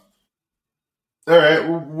 all right.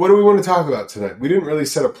 What do we want to talk about tonight? We didn't really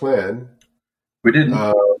set a plan. We didn't.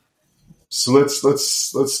 So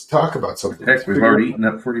let's talk about something. Heck, we've already eaten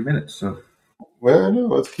up 40 minutes, so. Well, no,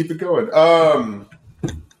 let's keep it going.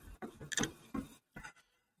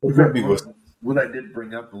 What I did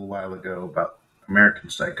bring up a little while ago about American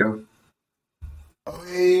Psycho. Oh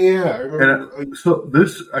yeah, I remember. And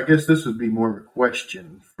I guess this would be more of a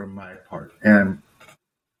question from my part, and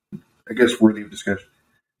I guess worthy of discussion.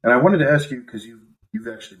 And I wanted to ask you, because you've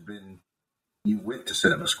actually you went to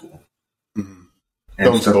cinema school. Mm-hmm.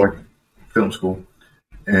 And film school.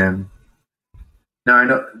 And now I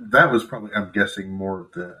know that was probably, I'm guessing, more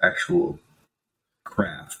of the actual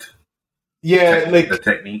craft. Yeah, the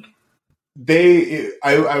technique.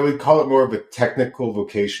 I would call it more of a technical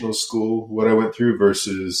vocational school, what I went through,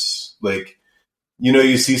 versus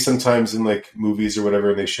you see sometimes in movies or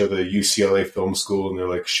whatever, and they show the UCLA film school and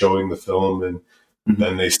they're showing the film, and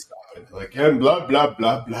then they stop and and blah blah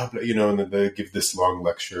blah blah blah, and then they give this long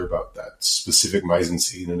lecture about that specific mise en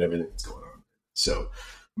scene and everything that's going on. So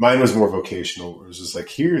mine was more vocational, where it was just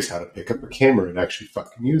here's how to pick up a camera and actually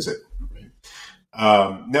fucking use it. Right?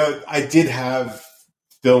 Now I did have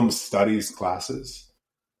film studies classes,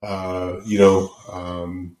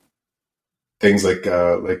 things like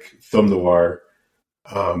film noir,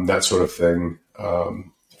 that sort of thing,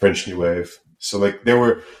 French New Wave. So I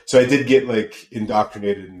did get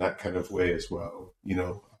indoctrinated in that kind of way as well,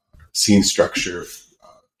 scene structure,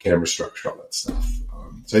 camera structure, all that stuff.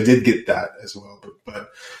 So I did get that as well,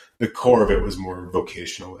 but the core of it was more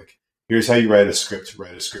vocational. Here's how you write a script.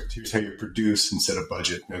 Here's how you produce and set a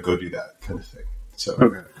budget. Now go do that kind of thing. So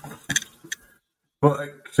okay. Well,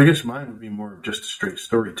 I guess mine would be more of just a straight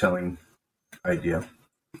storytelling idea,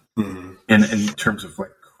 in terms of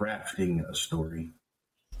crafting a story.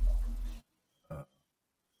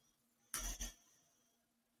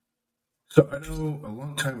 So I know a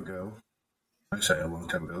long time ago. I say a long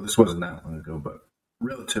time ago. This wasn't that long ago, but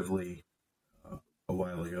relatively a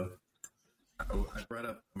while ago. I brought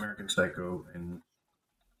up American Psycho and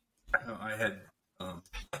how I had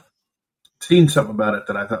seen something about it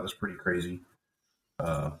that I thought was pretty crazy,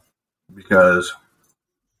 because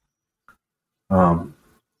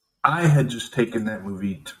I had just taken that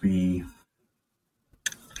movie to be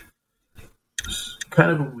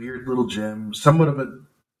kind of a weird little gem, somewhat of a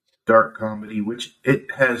dark comedy, which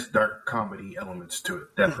it has dark comedy elements to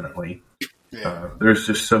it, definitely. Yeah. There's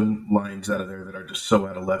just some lines out of there that are just so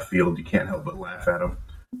out of left field, you can't help but laugh at them.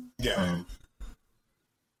 Yeah.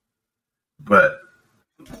 But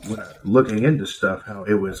when looking into stuff, how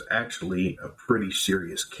it was actually a pretty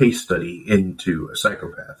serious case study into a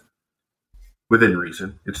psychopath. Within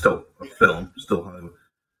reason. It's still a film, still Hollywood.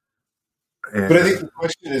 And, but I think the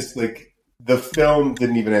question is, the film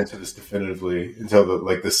didn't even answer this definitively until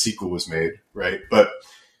the sequel was made, right? But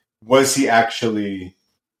was he actually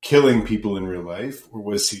killing people in real life, or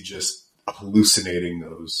was he just hallucinating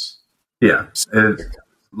those? Yeah. And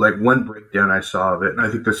one breakdown I saw of it, and I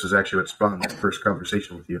think this is actually what spawned that first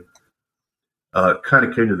conversation with you, kind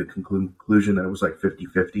of came to the conclusion that it was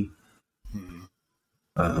 50-50.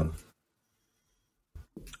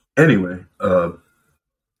 Anyway,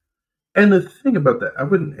 and the thing about that, I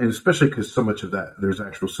wouldn't, and especially because so much of that, there's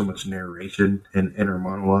so much narration and inner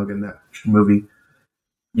monologue in that movie,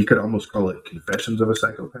 you could almost call it Confessions of a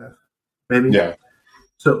Psychopath, maybe? Yeah.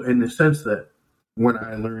 So in the sense that when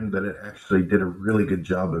I learned that it actually did a really good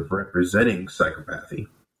job of representing psychopathy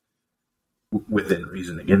within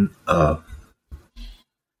reason, again,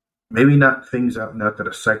 maybe not things out and out that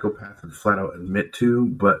a psychopath would flat out admit to,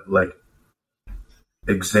 but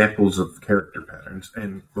examples of character patterns.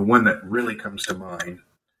 And the one that really comes to mind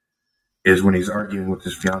is when he's arguing with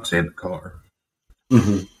his fiancée in the car.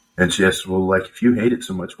 Mm-hmm. And she asks, well, if you hate it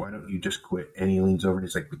so much, why don't you just quit? And he leans over and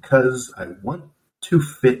he's like, because I want to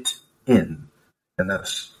fit in. And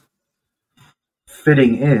that's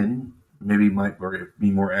fitting in, maybe might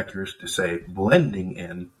be more accurate to say blending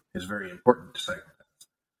in, is very important to psychopaths.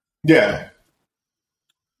 Yeah.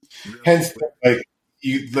 Hence,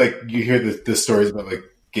 you hear the stories about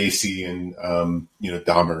Gacy and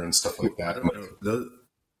Dahmer and stuff like that. I don't know.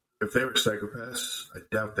 If they were psychopaths, I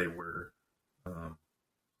doubt they were.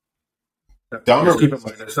 Dahmer, keep in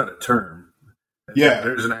mind that's not a term. Yeah,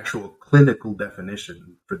 there's an actual clinical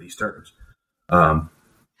definition for these terms. Now,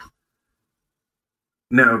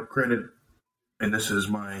 granted, and this is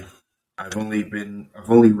I've only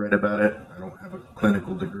read about it. I don't have a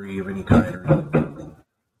clinical degree of any kind or anything.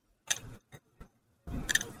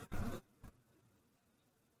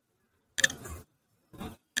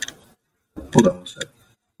 Hold on one second.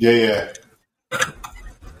 Yeah.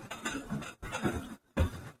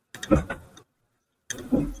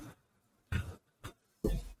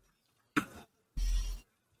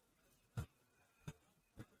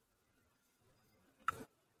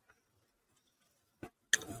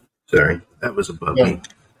 Sorry, that was above No. me.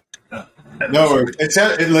 No,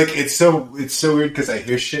 it's so weird because I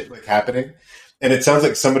hear shit like happening, and it sounds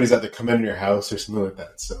like somebody's either coming in your house or something like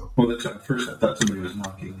that. So, Well, that's at first I thought somebody was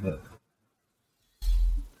knocking, but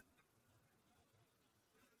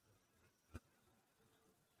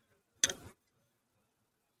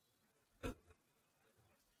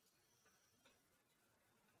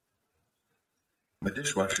my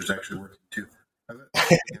dishwasher's actually working too. I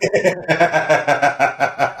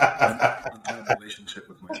have a relationship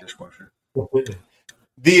with my dishwasher.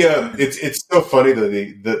 It's so funny though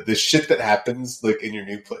the shit that happens like in your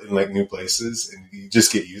new places, and you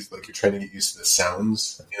just get used, like you're trying to get used to the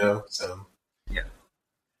sounds, So yeah.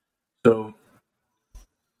 So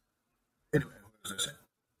anyway, what was I saying?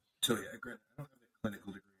 So yeah, granted, I don't have a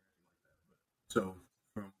clinical degree or anything like that, but so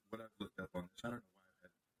from what I've looked up on this, I don't know why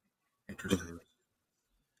I've had interest in this.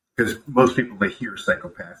 Because most people, they hear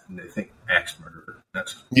psychopath and they think axe murderer.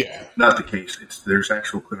 That's not the case. There's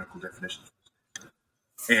actual clinical definitions.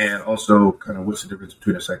 And also, kind of, what's the difference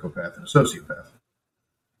between a psychopath and a sociopath?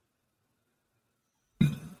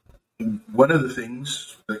 One of the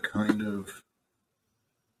things that kind of,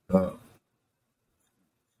 what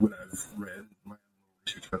I've read, my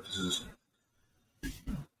research about this is,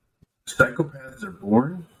 psychopaths are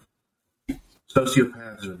born,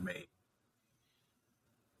 sociopaths are made.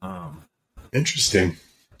 Interesting.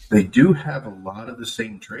 They do have a lot of the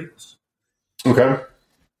same traits. Okay.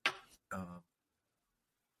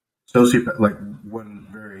 Sociopath, like one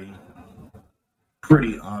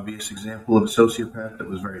pretty obvious example of a sociopath that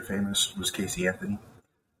was very famous was Casey Anthony.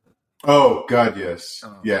 Oh God, yes,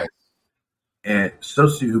 yeah. And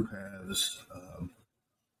sociopaths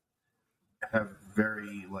have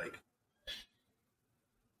very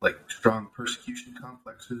like strong persecution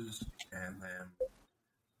complexes, and then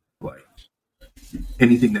like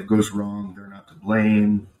anything that goes wrong, they're not to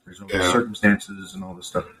blame. There's always circumstances and all this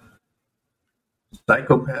stuff.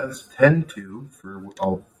 Psychopaths tend to, for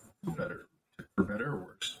better or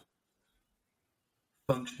worse,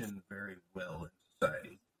 function very well in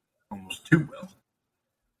society, almost too well.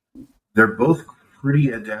 They're both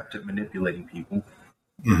pretty adept at manipulating people.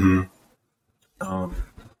 Mm-hmm.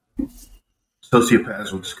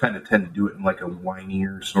 Sociopaths will just kind of tend to do it in like a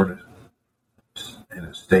whinier sort of, in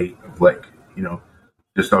a state of like,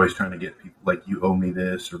 just always trying to get people like, you owe me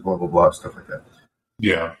this or blah, blah, blah, stuff like that.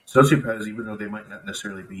 Yeah. Sociopaths, even though they might not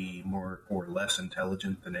necessarily be more or less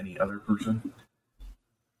intelligent than any other person,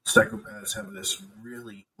 psychopaths have this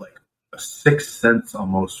really like a sixth sense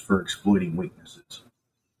almost for exploiting weaknesses.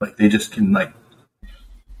 Like they just can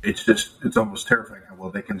it's almost terrifying how well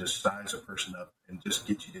they can just size a person up and just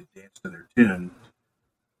get you to dance to their tune,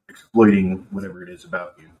 exploiting whatever it is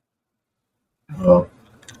about you.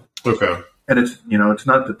 Okay. And it's it's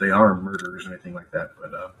not that they are murderers or anything like that,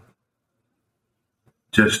 but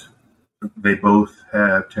just they both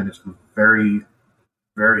have tendencies with very,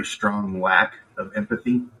 very strong lack of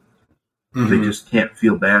empathy. Mm-hmm. They just can't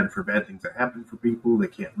feel bad for bad things that happen for people. They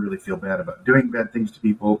can't really feel bad about doing bad things to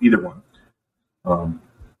people. Either one.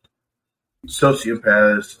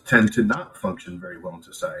 Sociopaths tend to not function very well in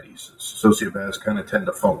societies. Sociopaths kind of tend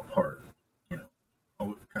to fall apart.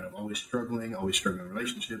 Always struggling in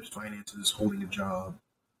relationships, finances, holding a job,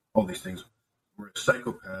 all these things. Whereas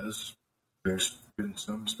psychopaths, there's been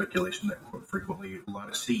some speculation that quite frequently a lot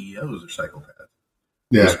of CEOs are psychopaths.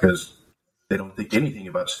 Yeah. Just because they don't think anything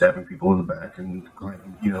about stabbing people in the back and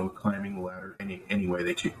climbing the ladder any way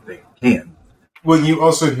they can. Well, you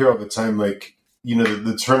also hear all the time, like,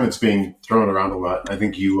 the term that's being thrown around a lot. I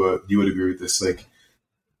think you would agree with this. Like,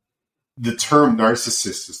 the term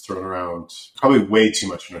narcissist is thrown around probably way too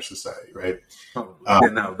much in our society, right? Probably.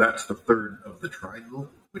 And now that's the third of the triangle,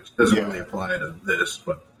 which doesn't really apply to this,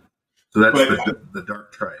 but so that's the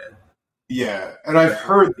dark triad. Yeah, and I've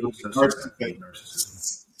heard that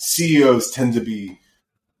CEOs tend to be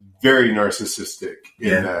very narcissistic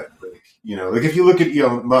in that. Like if you look at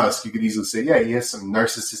Elon Musk, you could easily say, yeah, he has some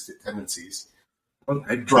narcissistic tendencies. Well,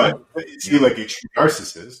 but is he like a true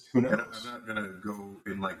narcissist? Who knows? And I'm not going to go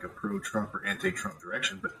in like a pro-Trump or anti-Trump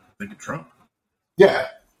direction, but think of Trump. Yeah.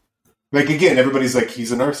 Like, again, everybody's like,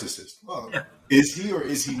 he's a narcissist. Well, is he or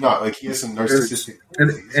is he not? Like, he has some narcissistic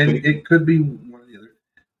tendencies. And it could be one or the other.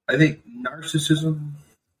 I think narcissism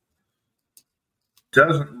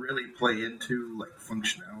doesn't really play into, like,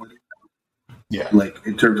 functionality. Yeah. Like,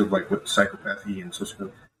 in terms of, like, what psychopathy and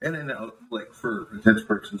sociopathy. And then, like, for intense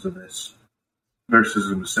purposes of this,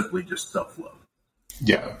 narcissism is simply just self-love.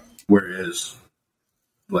 Yeah. Whereas,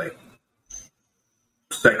 like,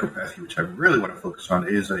 psychopathy, which I really want to focus on,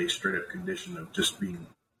 is a straight-up condition of just being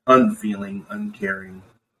unfeeling, uncaring,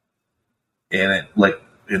 and, like,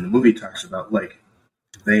 in the movie talks about, like,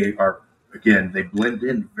 they are, again, they blend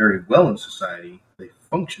in very well in society. They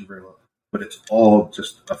function very well, but it's all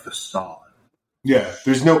just a facade. Yeah,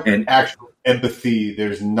 there's no And- actual empathy.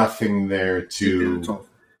 There's nothing there to. It's all,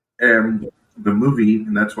 and the movie,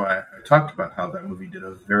 and that's why I talked about how that movie did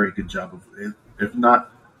a very good job of, if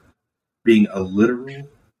not being a literal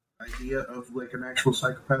idea of like an actual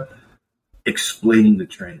psychopath, explaining the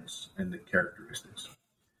traits and the characteristics.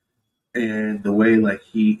 And the way, like,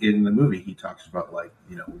 he, in the movie, he talks about, like,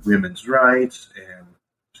 you know, women's rights and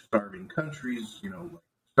starving countries, you know, like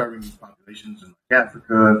starving populations in like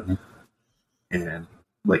Africa. And,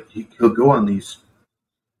 like, he'll go on these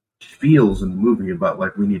spiels in the movie about,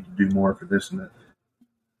 like, we need to do more for this and that.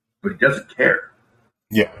 But he doesn't care.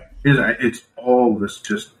 Yeah. It's all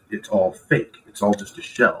it's all fake. It's all just a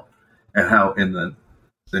shell. And how in the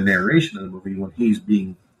narration of the movie, when he's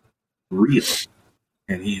being real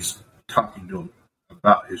and he's talking to him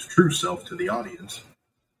about his true self to the audience,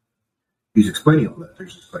 he's explaining all that.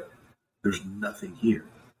 There's just like, there's nothing here.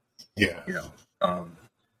 Yeah. You know,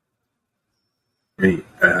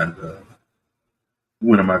 and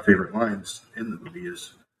one of my favorite lines in the movie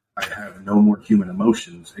is, "I have no more human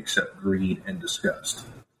emotions except greed and disgust."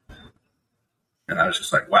 And I was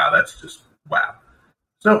just like, wow, that's just wow.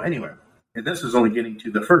 So anyway, and this is only getting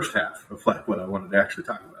to the first half of like what I wanted to actually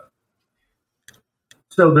talk about.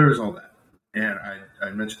 So there's all that. And I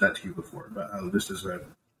mentioned that to you before about how this is a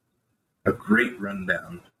great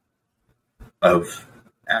rundown of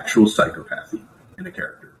actual psychopathy in a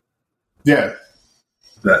character. Yeah.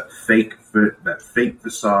 That fake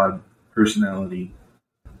facade, personality,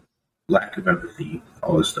 lack of empathy,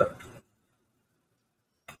 all this stuff.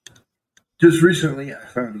 Just recently, I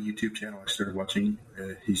found a YouTube channel I started watching.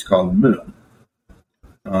 He's called Moon.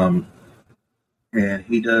 And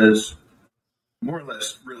he does more or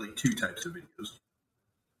less really two types of videos.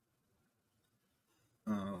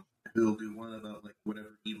 He'll do one about like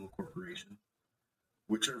whatever evil corporation,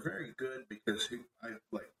 which are very good because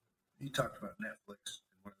he talked about Netflix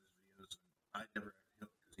in one of his videos. I never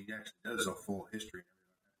because he actually does a full history.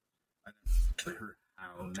 I never actually heard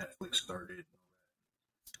how Netflix started.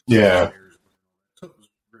 Yeah. So it was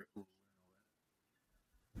very cool.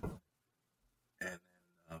 And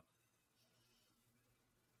then,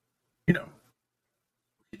 you know,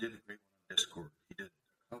 he did a great one on Discord. He did a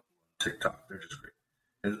couple on TikTok. They're just great.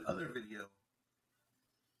 His other video,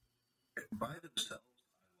 by themselves,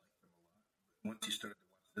 I like them a lot. But once you started to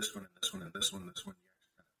watch this one and this one and this one and this one,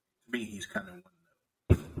 to me, he's kind of one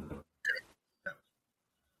note.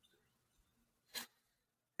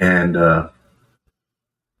 And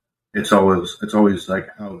it's always like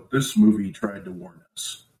how this movie tried to warn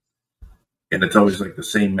us, and it's always like the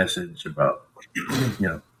same message about, you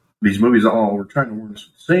know, these movies all were trying to warn us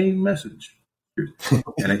with the same message.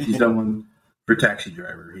 And he's done one for Taxi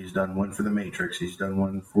Driver, he's done one for The Matrix, he's done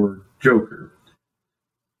one for Joker,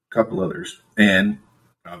 a couple others, and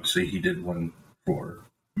obviously he did one for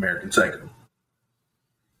American Psycho.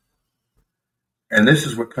 And this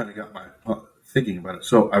is what kind of got my thinking about it.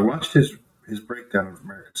 So I watched his breakdown of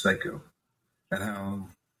American Psycho and how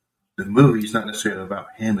the movie's not necessarily about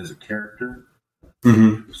him as a character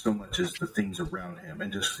so much as the things around him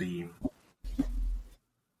and just the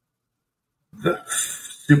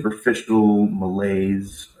superficial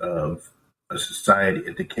malaise of a society,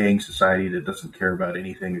 a decaying society that doesn't care about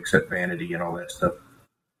anything except vanity and all that stuff.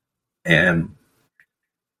 And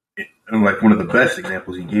like one of the best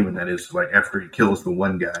examples he gave in that is like after he kills the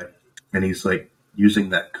one guy and he's like using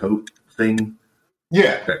that coat thing,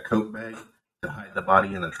 that coat bag to hide the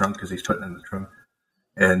body in the trunk because he's putting it in the trunk,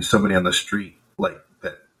 and somebody on the street like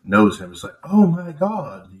that knows him is like, "Oh my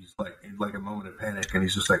god!" He's like in like a moment of panic, and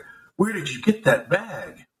he's just like, "Where did you get that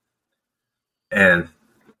bag?" And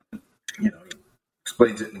you know, he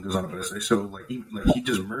explains it and goes on about it. So like he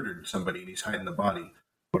just murdered somebody and he's hiding the body,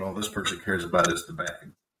 but all this person cares about is the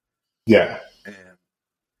bag. Yeah. And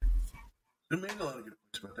he made a lot of good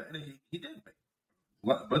points about that, and he did make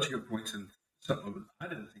a bunch of good points, and something I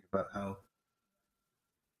didn't think about how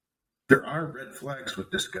there are red flags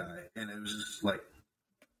with this guy, and it was just like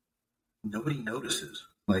nobody notices.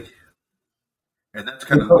 Like, and that's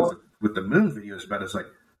kind of what the Moon video is about. Is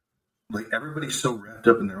like everybody's so wrapped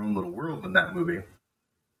up in their own little world in that movie,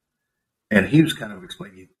 and he was kind of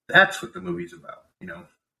explaining that's what the movie's about. You know,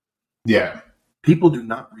 Yeah. people do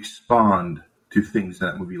not respond to things in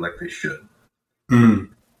that movie like they should. Mm.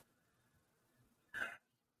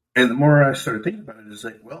 And the more I started thinking about it, it's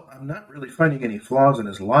like, well, I'm not really finding any flaws in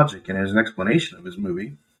his logic and his explanation of his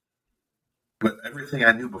movie. But everything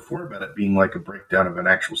I knew before about it being like a breakdown of an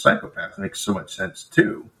actual psychopath makes so much sense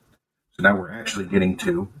too. So now we're actually getting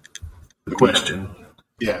to the question.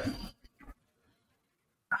 Yeah.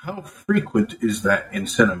 How frequent is that in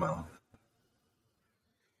cinema?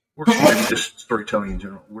 Or maybe just storytelling in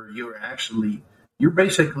general, where you're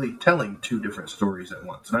basically telling two different stories at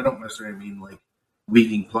once. And I don't necessarily mean like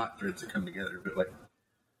weaving plot threads that come together, but like,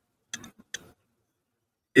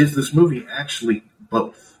 is this movie actually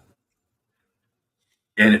both?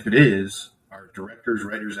 And if it is, are directors,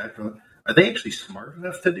 writers, actors, are they actually smart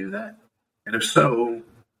enough to do that? And if so,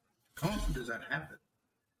 how often does that happen?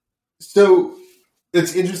 So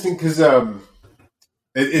it's interesting because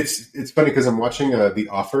it's funny because I'm watching The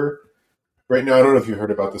Offer right now. I don't know if you heard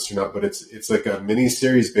about this or not, but it's like a mini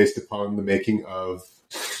series based upon the making of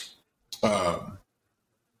The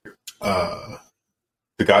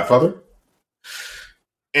Godfather.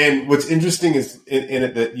 And what's interesting is in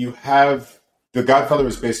it that you have The Godfather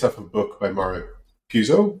was based off a book by Mario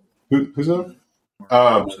Puzo.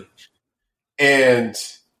 And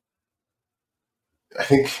I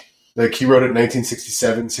think like he wrote it in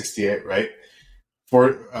 1967, 68, right?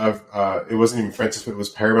 It wasn't even Francis, but it was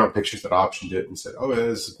Paramount Pictures that optioned it and said, "Oh,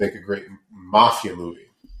 this would make a great mafia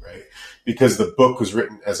movie," right? Because the book was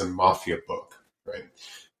written as a mafia book, right?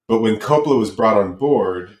 But when Coppola was brought on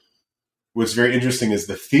board, what's very interesting is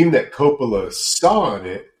the theme that Coppola saw in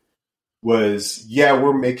it was, yeah,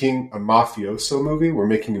 we're making a mafioso movie. We're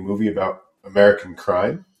making a movie about American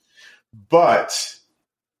crime, but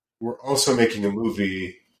we're also making a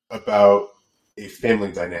movie about a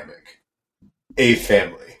family dynamic, a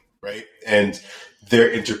family, right? And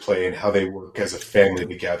their interplay and how they work as a family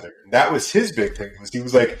together. And that was his big thing. He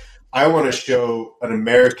was like, I want to show an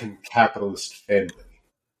American capitalist family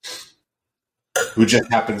who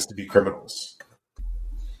just happens to be criminals.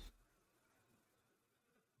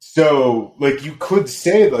 So, like, you could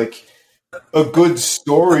say, like, a good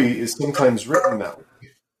story is sometimes written that way,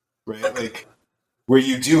 right? Like, where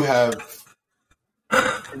you do have,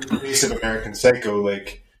 in the case of American Psycho,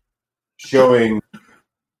 like, showing,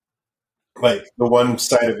 like, the one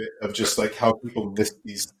side of it of just, like, how people miss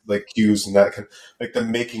these, like, cues and that kind of, like, the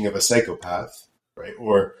making of a psychopath, right?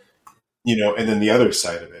 Or, you know, and then the other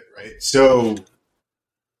side of it, right? So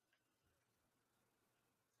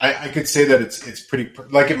I could say that it's pretty,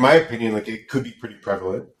 like, in my opinion, like, it could be pretty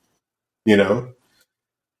prevalent, you know?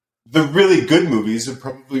 The really good movies are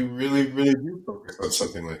probably really, really do focus on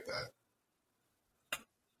something like that.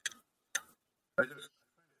 I just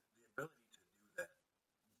the ability to do that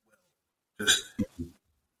well. Just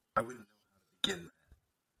I wouldn't know how to begin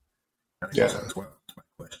that. And I guess that's my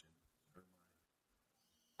question.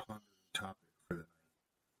 Pondering topic for the night.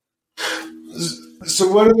 So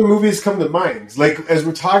what other movies come to mind? Like, as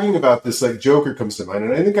we're talking about this, like, Joker comes to mind,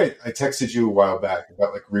 and I think I texted you a while back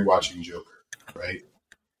about, like, rewatching Joker, right?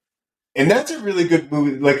 And that's a really good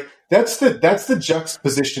movie. Like, that's the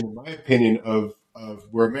juxtaposition, in my opinion, of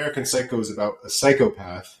where American Psycho is about a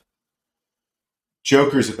psychopath,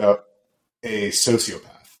 Joker's about a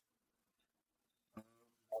sociopath.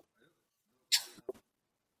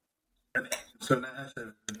 So now,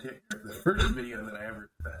 the first video that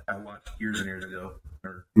I watched years and years ago,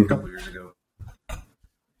 or a couple years ago,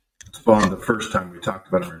 spawned the first time we talked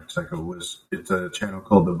about American Psycho it's a channel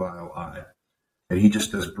called The Vile Eye, and he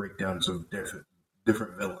just does breakdowns of different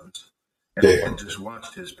villains. And I just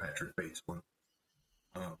watched his Patrick Bates one,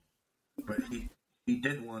 but he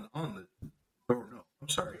did one on the. Oh no, I'm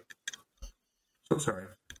sorry. So sorry.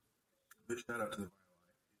 But shout out to The Vile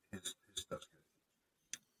Eye. His stuff's good.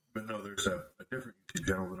 But no, there's a different YouTube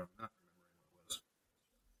channel that I'm not remembering what it was.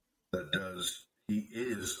 That does. He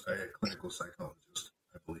is a clinical psychologist,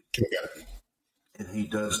 I believe, and he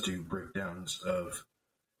does do breakdowns of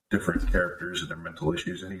different characters and their mental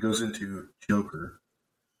issues, and he goes into Joker.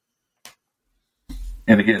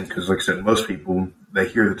 And again, because like I said, most people, they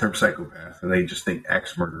hear the term psychopath and they just think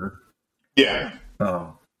axe murderer. Yeah.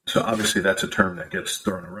 So obviously that's a term that gets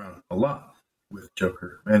thrown around a lot with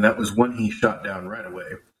Joker, and that was one he shot down right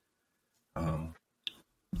away.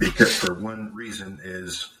 Because for one reason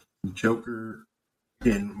is Joker,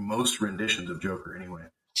 in most renditions of Joker anyway,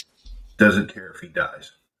 doesn't care if he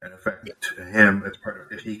dies. And in fact, to him, it's part of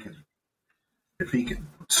if he can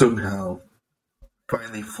somehow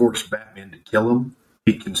finally force Batman to kill him,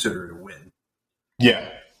 he'd consider it a win. Yeah.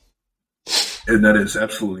 And that is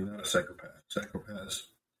absolutely not a psychopath. Psychopaths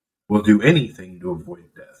will do anything to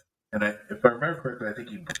avoid death. And if I remember correctly, I think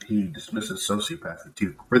he dismisses sociopathy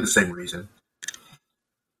too for the same reason.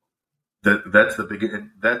 That's the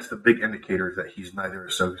big indicator that he's neither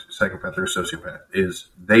a psychopath or a sociopath. Is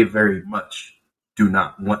they very much do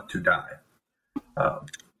not want to die,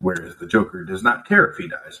 whereas the Joker does not care if he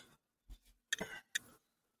dies.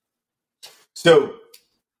 So,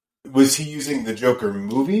 was he using the Joker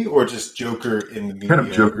movie or just Joker in the media? Kind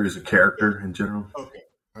of Joker as a character in general. Okay,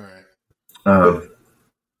 all right. Um,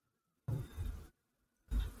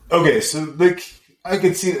 Okay, so like I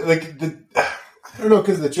could see like I don't know,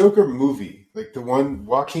 because the Joker movie, like the one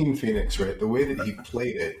Joaquin Phoenix, right? The way that he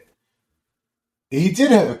played it, he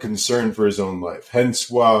did have a concern for his own life.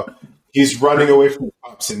 Hence, while he's running away from the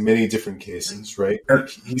cops in many different cases, right? Like,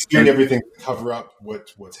 he's doing everything to cover up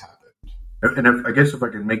what's happened. and I guess if I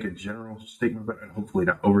can make a general statement, but and hopefully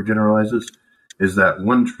not overgeneralize this, is that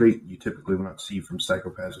one trait you typically will not see from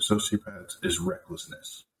psychopaths or sociopaths is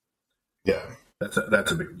recklessness. Yeah, That's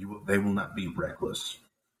a big. They will not be reckless.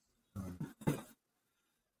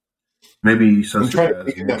 Maybe I'm trying to sociopaths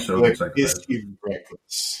think of more that. so than Like, psychopaths. is he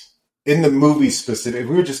reckless in the movie specific? If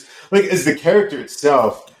we were just like as the character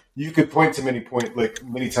itself, you could point to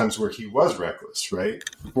many times where he was reckless, right?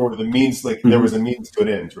 For the means, like there was a means to an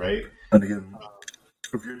end, right? And again,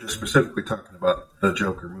 if you're just specifically talking about the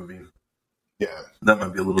Joker movie, Yeah, that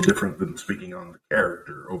might be a little different than speaking on the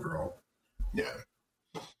character overall. yeah.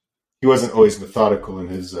 He wasn't always methodical in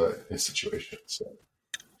his situation. So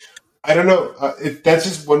I don't know. That's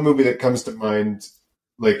just one movie that comes to mind,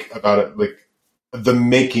 like about it, like the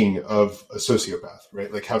making of a sociopath,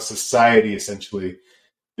 right? Like how society essentially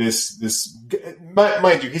this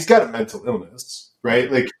mind you, he's got a mental illness,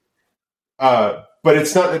 right? Like, but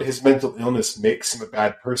it's not that his mental illness makes him a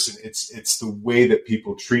bad person. It's the way that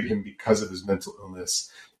people treat him because of his mental illness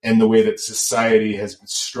and the way that society has been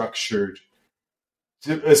structured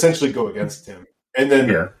to essentially go against him. And then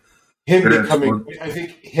Yeah. him It is. becoming, I think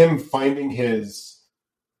him finding his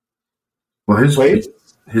Well, place.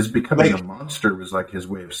 his becoming Like- a monster was like his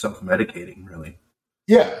way of self-medicating, really.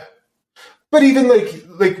 Yeah. But even like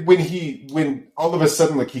when all of a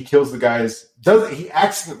sudden like he kills the guys, he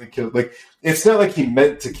accidentally killed, like it's not like he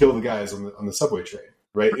meant to kill the guys on the subway train,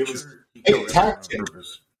 right? It was He they killed attacked everyone him. on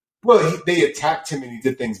purpose. Well, they attacked him and he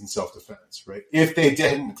did things in self-defense, right? If they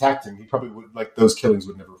hadn't attacked him, he probably would, like, those killings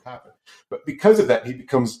would never have happened. But because of that, he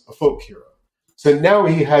becomes a folk hero. So now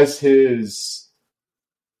he has his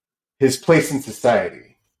place in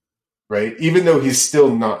society, right? Even though he's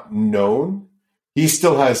still not known, he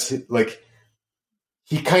still has, like,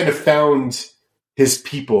 he kind of found his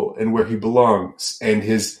people and where he belongs and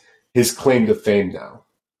his claim to fame now,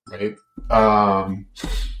 right?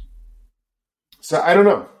 So I don't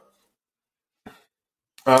know.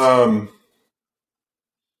 I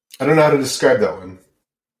don't know how to describe that one.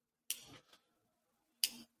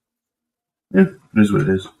 Yeah, it is what it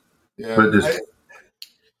is. Yeah, But just-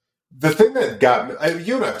 the thing that got me,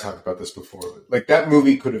 you and I have talked about this before, but like that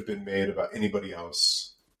movie could have been made about anybody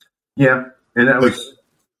else. Yeah, and that was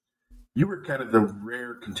you were kind of the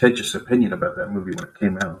rare contentious opinion about that movie when it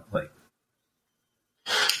came out. Like,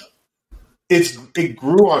 It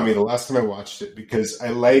grew on me the last time I watched it because I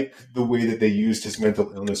like the way that they used his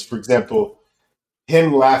mental illness. For example,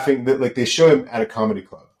 him laughing, that like they show him at a comedy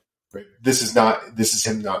club, right? This is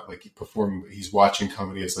him not like performing, but he's watching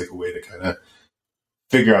comedy as like a way to kind of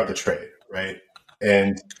figure out the trade, right?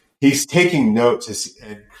 And he's taking notes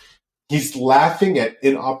and he's laughing at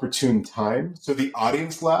inopportune time. So the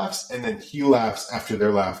audience laughs and then he laughs after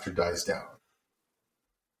their laughter dies down.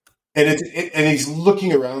 And and he's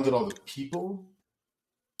looking around at all the people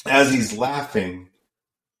as he's laughing,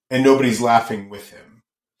 and nobody's laughing with him.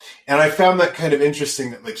 And I found that kind of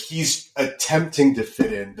interesting that like he's attempting to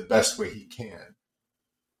fit in the best way he can.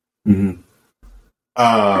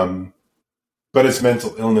 But his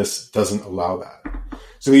mental illness doesn't allow that.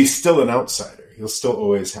 So he's still an outsider. He'll still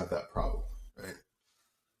always have that problem, right?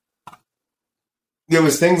 There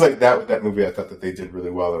was things like that with that movie I thought that they did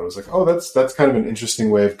really well. And I was like, oh, that's kind of an interesting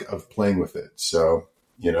way of playing with it. So,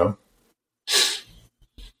 you know.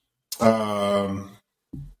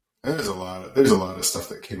 There's a lot of stuff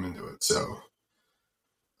that came into it. So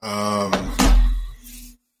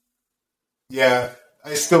yeah,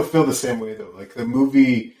 I still feel the same way though. Like the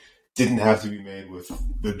movie didn't have to be made with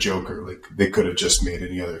the Joker. Like they could have just made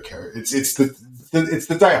any other character. It's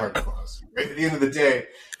the Die Hard clause, right? At the end of the day,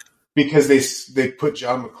 because they put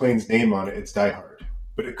John McClane's name on it, it's Die Hard.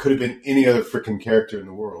 But it could have been any other freaking character in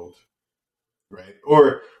the world, right?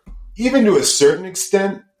 Or even to a certain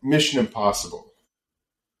extent, Mission Impossible,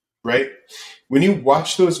 right? When you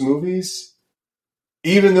watch those movies,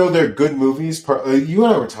 even though they're good movies, you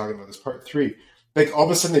and I were talking about this, part 3, like all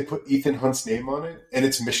of a sudden they put Ethan Hunt's name on it, and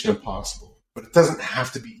it's Mission Impossible. But it doesn't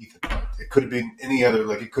have to be Ethan Hunt. It could have been any other,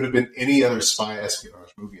 like it could have been any other spy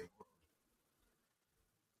espionage movie in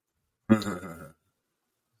the world.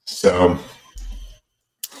 So,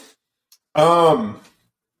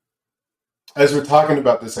 as we're talking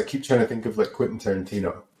about this, I keep trying to think of like Quentin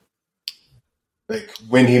Tarantino. Like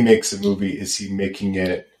when he makes a movie, is he making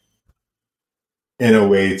it in a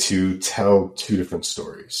way to tell two different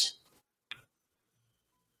stories?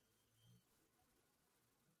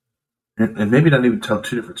 And maybe not even tell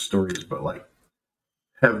two different stories, but like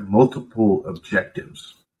have multiple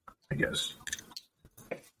objectives, I guess.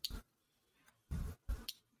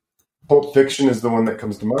 Pulp Fiction is the one that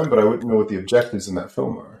comes to mind, but I wouldn't know what the objectives in that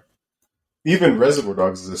film are. Even Reservoir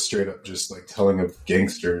Dogs is a straight up just like telling of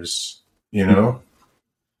gangsters, you know?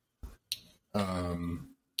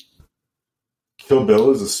 Kill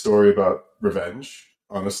Bill is a story about revenge,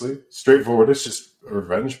 honestly. Straightforward, it's just a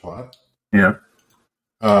revenge plot. Yeah.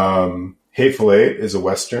 Hateful Eight is a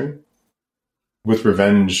Western with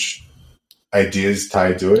revenge ideas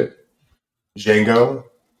tied to it. Django,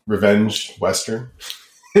 revenge Western.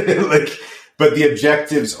 Like, but the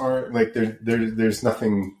objectives aren't like there's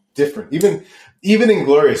nothing different. Even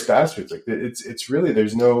Inglourious Basterds, like it's really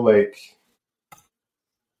there's no like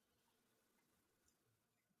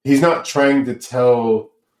he's not trying to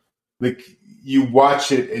tell like you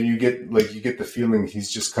watch it and you get the feeling he's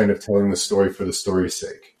just kind of telling the story for the story's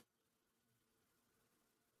sake.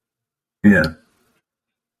 Yeah.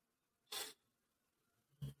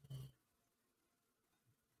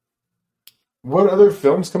 What other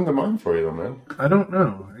films come to mind for you, though, man? I don't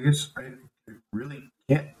know. I guess I really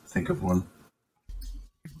can't think of one.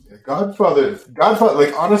 Godfather.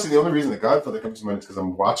 Like honestly, the only reason that Godfather comes to mind is because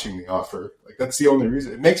I'm watching The Offer. Like that's the only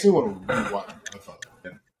reason. It makes me want to rewatch Godfather.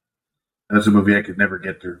 Yeah. That's a movie I could never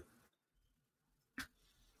get through.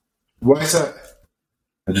 Why is that?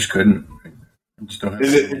 I just couldn't. I just don't have.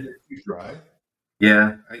 Is it too dry?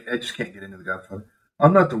 Yeah, I just can't get into The Godfather.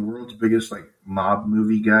 I'm not the world's biggest like mob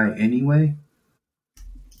movie guy anyway,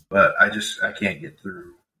 but I can't get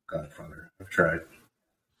through Godfather. I've tried.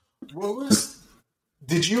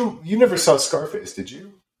 Did you never saw Scarface, did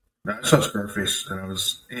you? No, I saw Scarface and I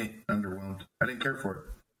was underwhelmed. I didn't care for it.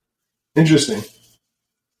 Interesting.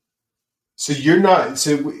 So you're not.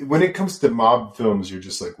 So when it comes to mob films, you're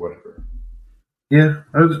just like whatever. Yeah,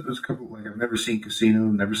 there's a couple. Like I've never seen Casino,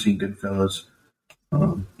 never seen Goodfellas.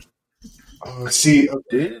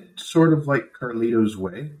 Did sort of like Carlito's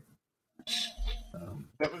Way.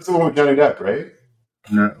 That was the one with Johnny Depp, right?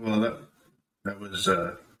 No, well that was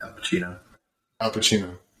Al Pacino. Al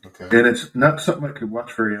Pacino. Okay. And it's not something I could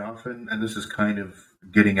watch very often, and this is kind of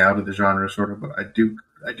getting out of the genre, sort of. But I do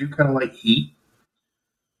kind of like Heat.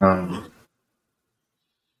 Not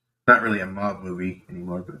really a mob movie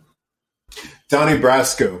anymore, but Donnie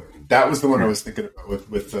Brasco. That was the one I was thinking about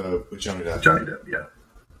with Johnny Depp. Johnny Depp, yeah.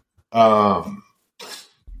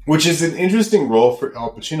 Which is an interesting role for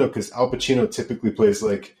Al Pacino because Al Pacino typically plays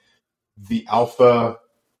like the alpha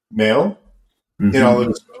male in all of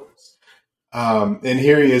his films. And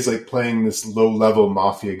here he is like playing this low-level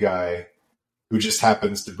mafia guy who just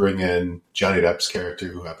happens to bring in Johnny Depp's character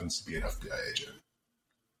who happens to be an FBI agent.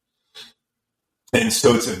 And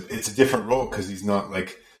so it's a different role because he's not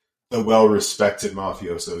like the well-respected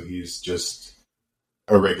mafioso. He's just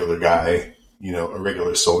a regular guy, you know, a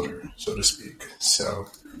regular soldier, so to speak. So,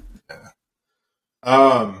 yeah.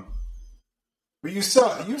 But you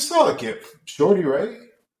saw a Get Shorty, right?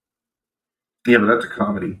 Yeah, but that's a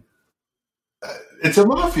comedy. It's a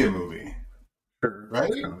mafia movie, Sure,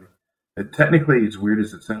 right? And technically, as weird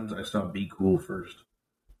as it sounds, I saw Be Cool first.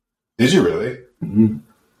 Did you really? Mm-hmm.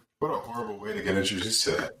 What a horrible way to get introduced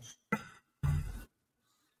to that.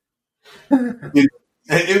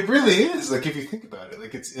 It really is. Like if you think about it,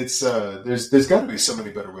 like it's there's got to be so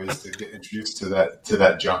many better ways to get introduced to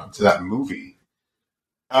that movie.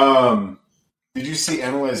 Did you see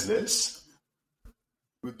Analyze This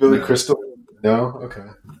with Billy Crystal? No. Okay.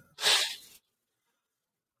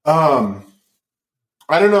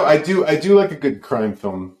 I don't know. I do like a good crime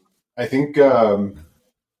film. I think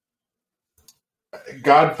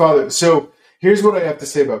Godfather. So here's what I have to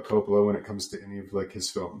say about Coppola when it comes to any of like his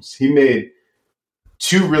films. He made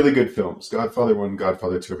two really good films: Godfather 1,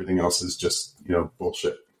 Godfather 2. Everything else is just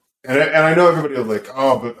bullshit. And I know everybody will like,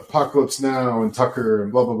 oh, but Apocalypse Now and Tucker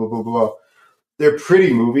and blah blah blah blah blah. They're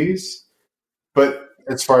pretty movies, but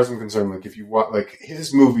as far as I'm concerned, like if you want, like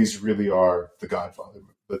his movies really are the Godfather,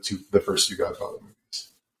 the first two Godfather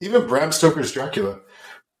movies. Even Bram Stoker's Dracula.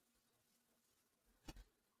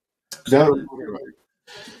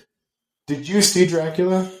 Did you see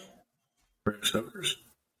Dracula? Bram Stoker's?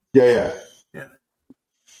 Yeah.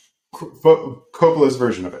 Coppola's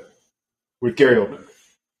version of it with Gary Oldman.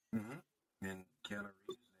 Mm-hmm. And Keanu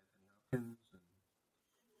Reeves.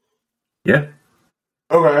 Yeah.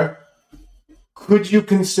 Okay. Could you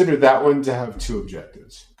consider that one to have two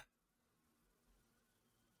objectives?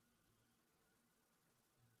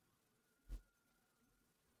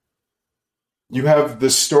 you have the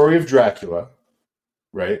story of Dracula,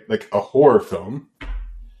 right? Like a horror film.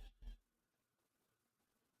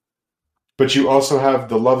 But you also have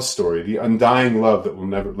the love story, the undying love that will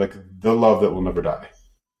never, like the love that will never die.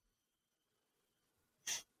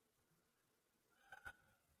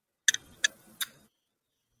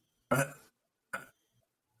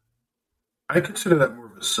 I consider that more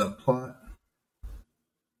of a subplot.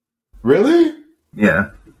 Really? Yeah.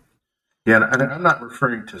 Yeah, and I'm not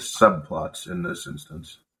referring to subplots in this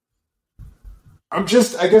instance. I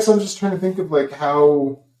guess I'm just trying to think of like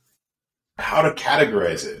how to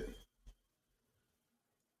categorize it.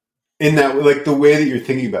 In that, like the way that you're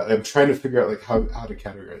thinking about it, I'm trying to figure out like how to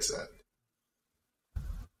categorize that.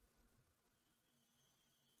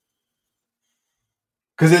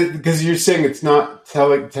 Because you're saying it's not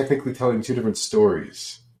technically telling two different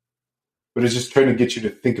stories, but it's just trying to get you to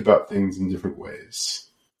think about things in different ways.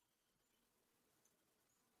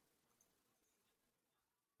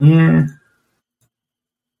 Yeah.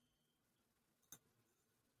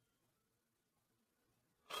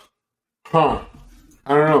 Huh.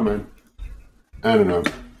 I don't know, man. I don't know.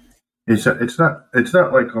 It's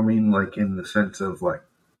not like, I mean, like in the sense of like,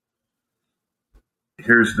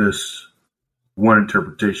 here's this one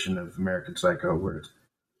interpretation of American Psycho where it's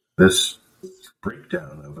this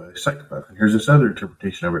breakdown of a psychopath, and here's this other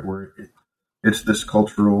interpretation of it where it's this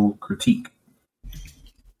cultural critique.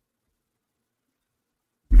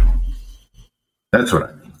 That's what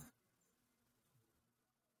I mean.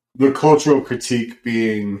 The cultural critique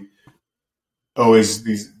being always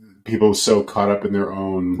these people so caught up in their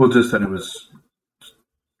own. Well, just that it was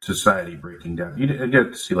society breaking down. You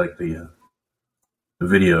get to see like the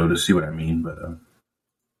video to see what I mean, but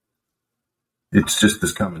it's just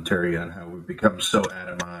this commentary on how we've become so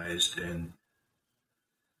atomized and,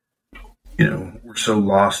 you know, we're so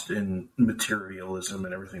lost in materialism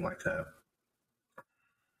and everything like that.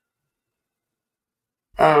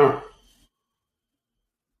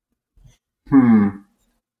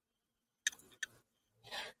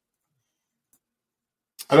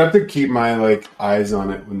 I'd have to keep my like eyes on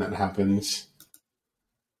it when that happens.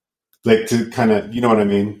 Like to kind of, you know what I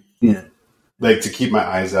mean? Yeah. Like to keep my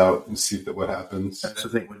eyes out and see what happens. That's the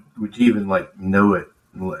thing. Would you even like know it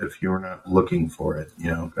if you were not looking for it? You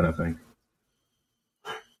know, kind of thing.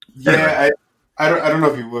 Yeah, anyway. I don't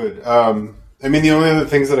know if you would. I mean, the only other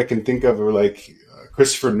things that I can think of are like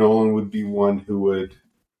Christopher Nolan would be one who would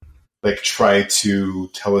like try to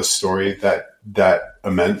tell a story that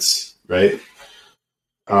immense, right?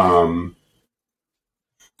 I'm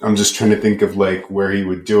just trying to think of like where he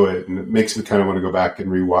would do it, and it makes me kind of want to go back and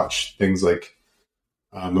rewatch things like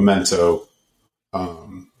Memento.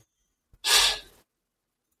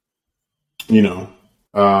 You know,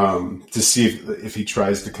 to see if he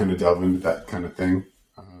tries to kind of delve into that kind of thing,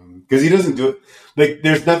 because he doesn't do it. Like,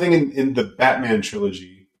 there's nothing in the Batman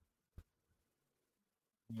trilogy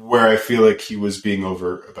where I feel like he was being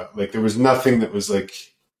over about. Like, there was nothing that was like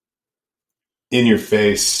in your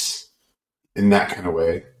face in that kind of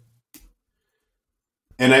way.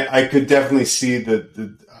 And I could definitely see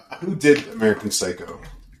the who did American Psycho?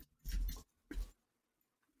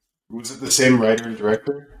 Was it the same writer and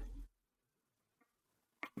director?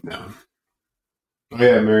 No. Oh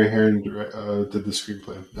yeah, Mary Herron did the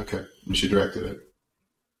screenplay. Okay, and she directed it.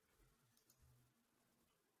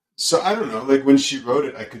 So I don't know. Like when she wrote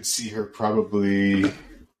it, I could see her probably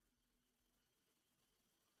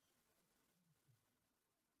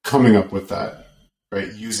coming up with that,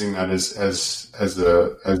 right? Using that as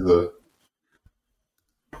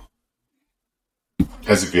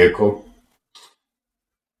a vehicle,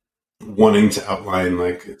 wanting to outline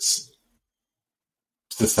like it's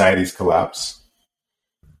society's collapse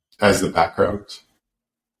as the background.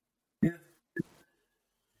 Yeah.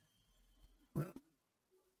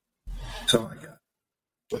 That's all I got.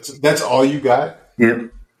 That's all you got? Yeah.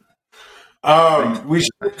 I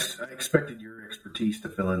expected your expertise to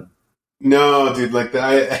fill in. No, dude, like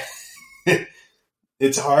that.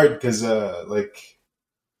 It's hard because like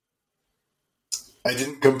I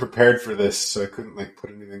didn't come prepared for this, so I couldn't like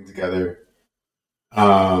put anything together.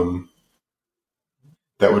 That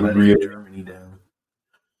would really Germany down.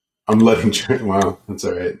 I'm letting Germany. Wow, that's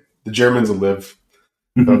all right. The Germans will live.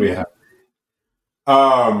 They'll be happy.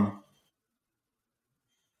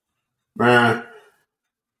 Man.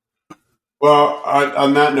 Well,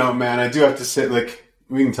 on that note, man, I do have to say, like,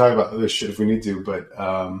 we can talk about other shit if we need to, but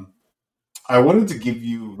I wanted to give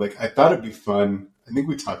you, like, I thought it'd be fun. I think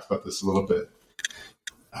we talked about this a little bit.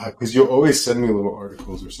 Because you'll always send me little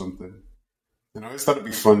articles or something. And I always thought it'd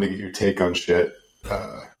be fun to get your take on shit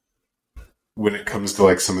when it comes to,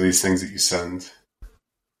 like, some of these things that you send.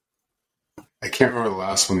 I can't remember the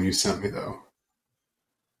last one you sent me, though.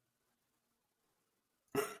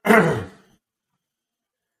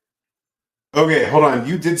 Okay, hold on.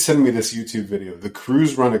 You did send me this YouTube video, The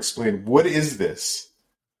Cruise Run Explained. What is this?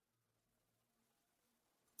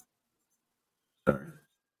 Sorry.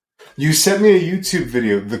 You sent me a YouTube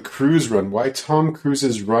video, The Cruise Run, Why Tom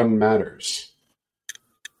Cruise's Run Matters.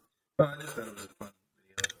 I just thought it was a fun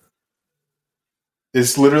video.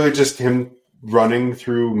 It's literally just him running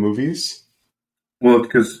through movies? Well,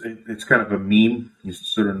 because it's kind of a meme. He's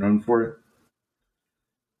sort of known for it.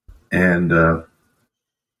 And,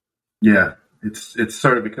 yeah, it's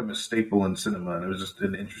sort of become a staple in cinema. And it was just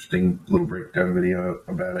an interesting little breakdown video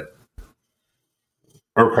about it.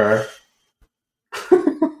 Okay.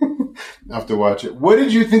 I'll have to watch it. What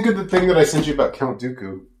did you think of the thing that I sent you about Count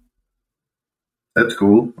Dooku? That's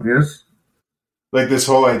cool, I guess. Like this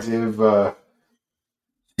whole idea of...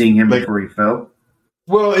 seeing him before he fell?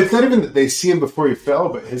 Well, it's not even that they see him before he fell,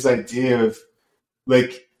 but his idea of,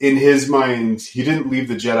 like, in his mind, he didn't leave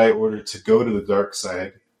the Jedi Order to go to the dark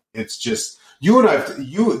side. It's just...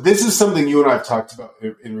 This is something you and I have talked about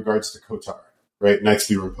in regards to KOTOR, right? Knights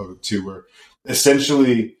of the Republic 2, where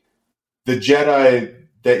essentially the Jedi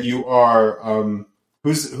that you are...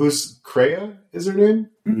 who's Kreia is her name?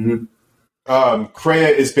 Mm-hmm. Kreia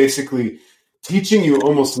is basically teaching you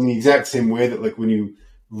almost in the exact same way that, like, when you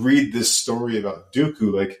read this story about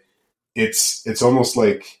Dooku, like, it's almost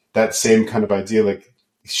like that same kind of idea. Like,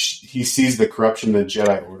 he sees the corruption in the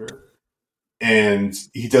Jedi Order, and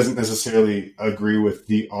he doesn't necessarily agree with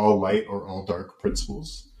the all light or all dark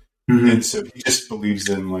principles. Mm-hmm. And so he just believes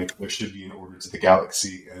in, like, there should be an order to the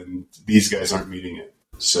galaxy, and these guys aren't meeting it.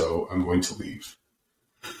 So I'm going to leave.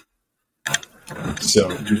 So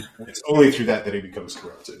it's only through that he becomes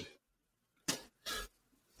corrupted.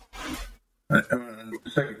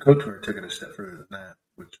 The second KOTOR took it a step further than that,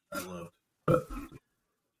 which I loved. But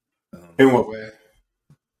in what way?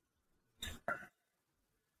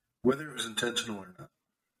 Whether it was intentional or not.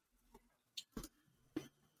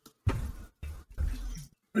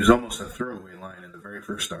 There's almost a throwaway line in the very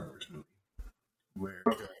first Star Wars movie where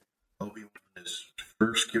Obi-Wan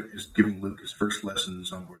is giving Luke his first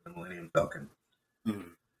lessons on board the Millennium Falcon. Mm-hmm.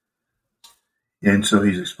 And so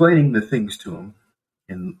he's explaining the things to him.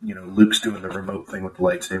 And, Luke's doing the remote thing with the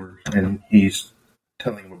lightsaber, and he's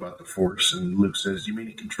telling him about the Force, and Luke says, "You mean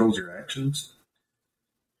it controls your actions?"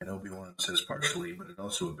 And Obi-Wan says, "Partially, but it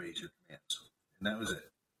also obeys your commands." And that was it.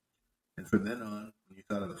 And from then on, when you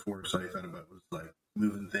thought of the Force, all you thought about was, like,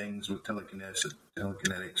 moving things with telekinetics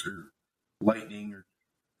or lightning or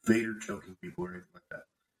Vader choking people or anything like that.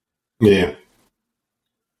 Yeah.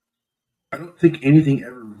 I don't think anything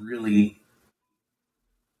ever really,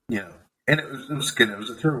 and it was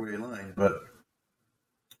a throwaway line, but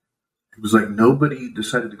it was like nobody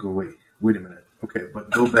decided to go, wait a minute. Okay, but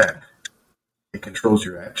go back. It controls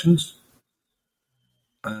your actions.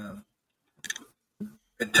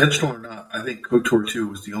 Intentional or not, I think KOTOR 2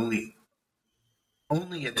 was the only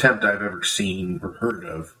attempt I've ever seen or heard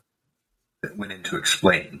of that went into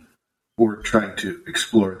explaining or trying to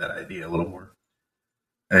explore that idea a little more.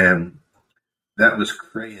 And that was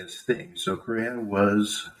Kreia's thing. So Kreia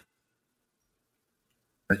was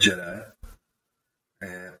a Jedi,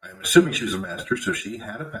 and I'm assuming she was a master, so she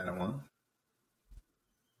had a Padawan.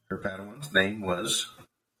 Her Padawan's name was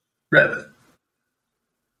Revan.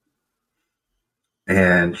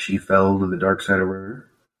 And she fell to the dark side of her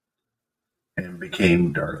and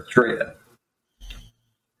became Darth Traya.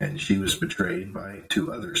 And she was betrayed by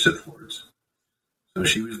 2 other Sith Lords. So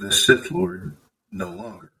she was the Sith Lord no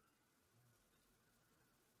longer.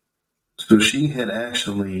 So she had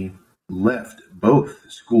actually left both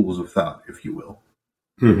schools of thought, if you will.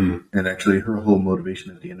 Mm-hmm. And actually her whole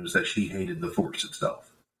motivation at the end was that she hated the Force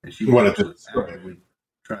itself. And she was actively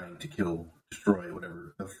trying to destroy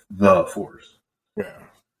whatever, the Force. Yeah.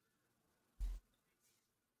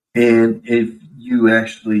 And if you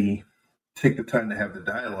actually take the time to have the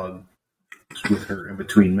dialogue with her in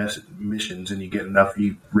between missions and you get enough,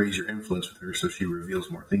 you raise your influence with her so she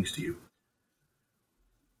reveals more things to you.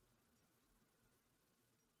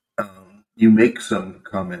 You make some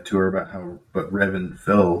comment to her about but Revan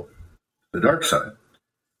fell to the dark side.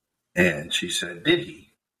 And she said, did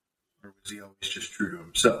he? Or was he always just true to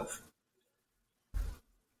himself?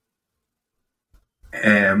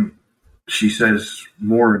 And she says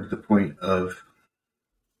more to the point of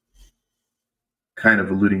kind of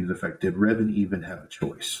alluding to the fact, did Revan even have a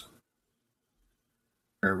choice?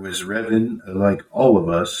 Or was Revan, like all of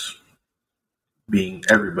us, being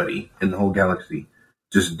everybody in the whole galaxy,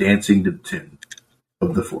 just dancing to the tune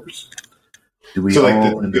of the Force? Do we So like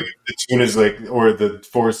all end up? the tune is like, or the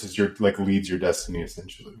force is your like leads your destiny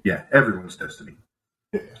essentially. Yeah, everyone's destiny.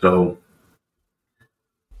 Yeah. So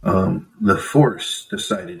the Force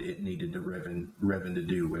decided it needed to Revan to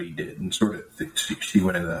do what he did, and sort of she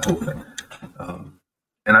went into that whole thing.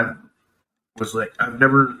 And I was like, I've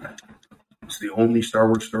never. It's the only Star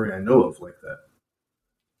Wars story I know of like that.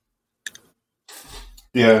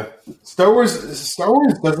 Yeah, Star Wars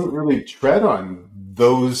doesn't really tread on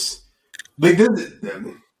those. Like,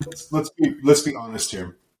 let's be honest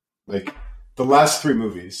here. Like the last three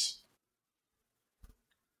movies,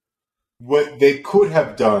 what they could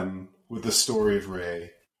have done with the story of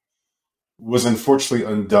Rey was unfortunately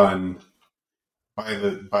undone by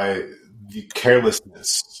the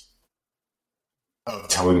carelessness of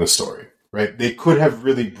telling the story. Right? They could have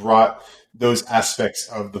really brought those aspects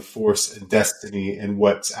of the Force and destiny and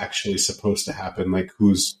what's actually supposed to happen, like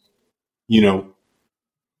who's,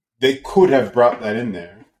 they could have brought that in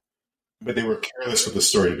there, but they were careless with the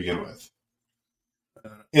story to begin with.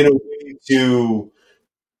 In a way to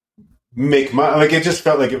make money, like it just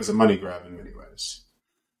felt like it was a money grab in many ways.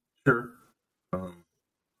 Sure.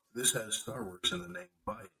 This has Star Wars in the name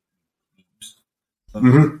by it.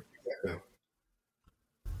 Mm-hmm.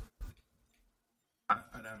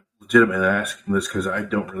 I'm legitimately asking this because I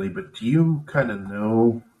don't really, but do you kind of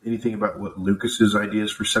know anything about what Lucas's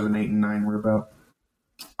ideas for 7, 8, and 9 were about?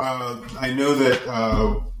 I know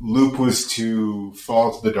that Luke was to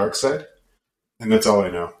fall to the dark side, and that's all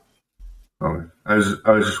I know. Okay. I was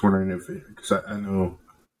just wondering if, because I know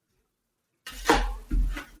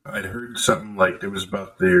I'd heard something like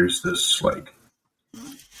there's this like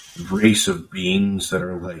race of beings that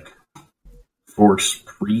are like Force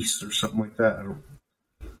priests or something like that. I don't.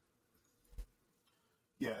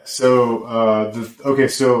 Yeah. So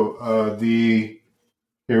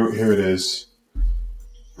here it is.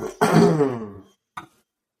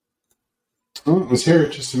 It was here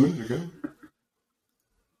just a minute ago.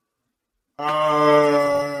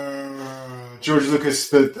 George Lucas,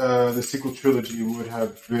 the sequel trilogy would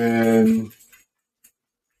have been.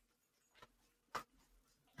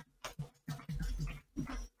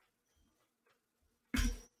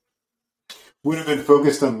 Would have been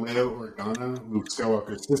focused on Leia Organa, Luke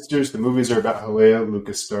Skywalker's sisters. The movies are about how Leia,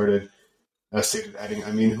 Lucas stated, adding,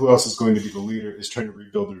 I mean, who else is going to be the leader? Is trying to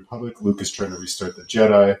rebuild the Republic. Luke is trying to restart the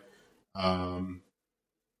Jedi. And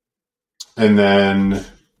then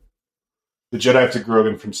the Jedi have to grow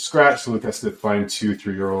them from scratch, so Luke has to find 2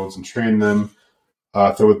 3-year-olds and train them.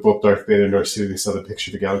 Though with both Darth Vader and Darth Sidious, they saw the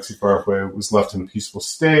picture of the galaxy far away, was left in a peaceful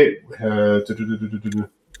state.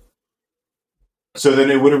 So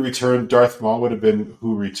then it would have returned. Darth Maul would have been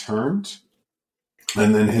who returned.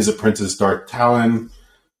 And then his apprentice, Darth Talon.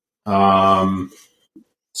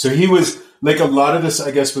 So he was, like a lot of this,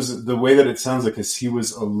 I guess, was the way that it sounds like is he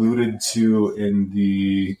was alluded to in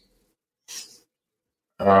the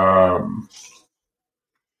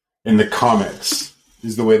comics,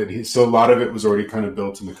 is the way that so a lot of it was already kind of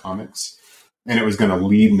built in the comics, and it was going to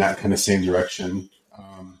lead in that kind of same direction.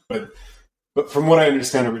 But from what I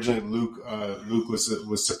understand, originally Luke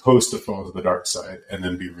was supposed to fall to the dark side and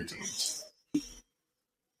then be redeemed.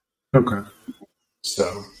 Okay.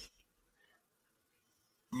 So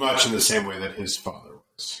much in the same way that his father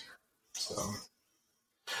was. So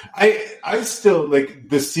I still like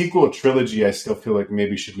the sequel trilogy. I still feel like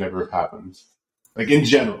maybe should never have happened. Like in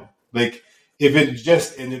general, like if it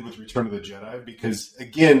just ended with Return of the Jedi, because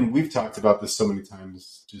again, we've talked about this so many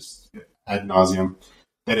times, just ad nauseum,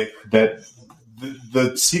 that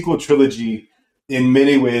the sequel trilogy in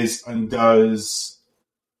many ways undoes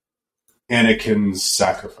Anakin's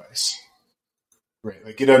sacrifice. Right,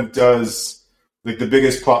 like it undoes, like the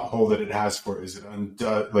biggest plot hole that it has for it is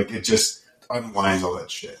it just unwinds all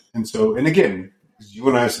that shit. And so, and again, you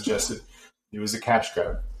and I have suggested it was a cash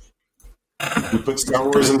grab. We put Star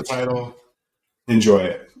Wars in the title, enjoy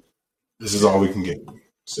it. This is all we can get.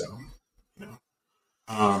 So,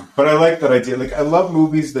 but I like that idea. Like I love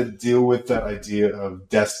movies that deal with that idea of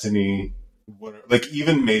destiny. Like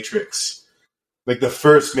even Matrix, like the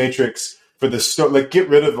first Matrix. For the story, like get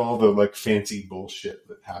rid of all the like fancy bullshit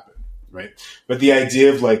that happened, right? But the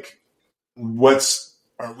idea of like, what's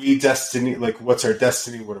our destiny? Like, what's our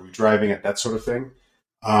destiny? What are we driving at? That sort of thing.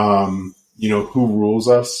 Who rules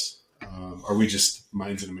us? Are we just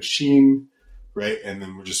minds in a machine, right? And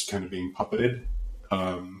then we're just kind of being puppeted,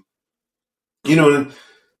 and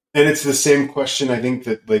it's the same question I think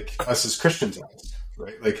that like us as Christians ask,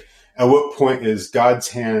 right? Like, at what point is God's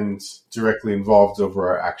hand directly involved over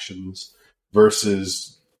our actions?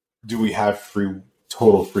 Versus, do we have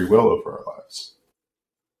total free will over our lives?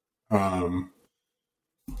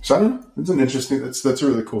 So I don't know. It's an interesting. That's a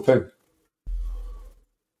really cool thing.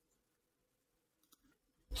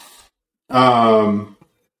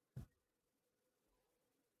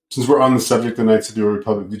 Since we're on the subject of Knights of the Old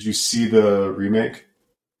Republic, did you see the remake?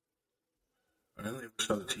 I only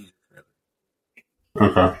saw the teaser.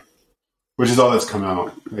 Okay. Which is all that's come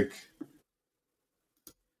out. Like,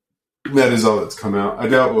 that is all that's come out. I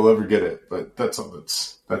doubt we'll ever get it, but that's all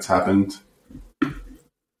that's happened.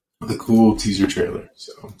 The cool teaser trailer.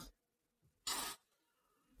 So,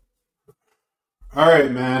 all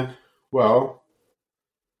right, man. Well,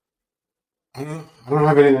 I don't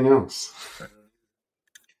have anything else.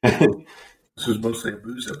 This was mostly a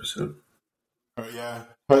booze episode. Oh yeah.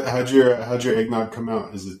 How'd your eggnog come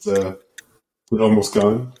out? Is it almost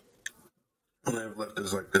gone? All I've left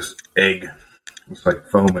is like this egg. It's like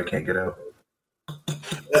foam I can't get out.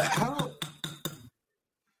 How?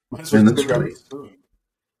 Might as And well that's go grab really- a spoon.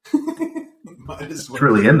 Might as It's well.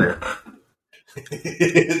 really in there.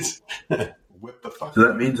 Whip the fuck. So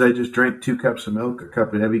that means I just drank 2 cups of milk, a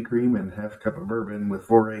cup of heavy cream, and half a cup of bourbon with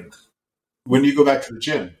 4 eggs. When you go back to the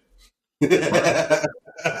gym.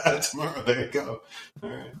 Tomorrow, there you go. All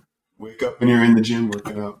right. Wake up when you're in the gym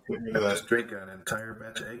working out. Get rid I of just that. drank an entire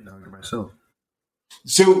batch of eggnog to myself.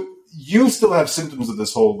 So you still have symptoms of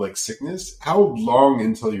this whole like sickness. How long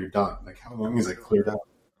until you're done? Like how long is it cleared up?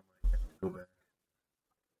 Go back.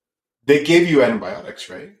 They gave you antibiotics,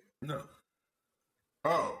 right? No.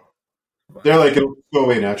 Oh. They're like, it'll go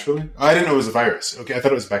away naturally? I didn't know it was a virus. Okay, I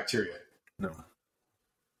thought it was bacteria. No.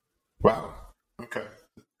 Wow. Okay.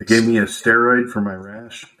 They gave me a steroid for my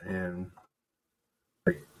rash and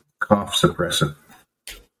like cough suppressant.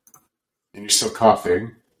 And you're still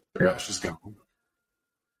coughing. The rash is gone.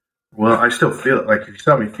 Well, I still feel it. Like, if you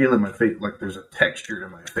saw me feeling my face, like there's a texture to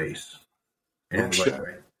my face. And Oh, like shit.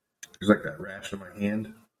 there's like that rash on my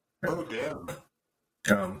hand. Oh, damn.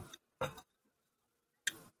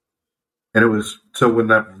 And it was, so when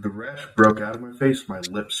the rash broke out of my face, my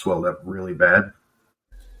lips swelled up really bad.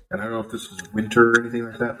 And I don't know if this is winter or anything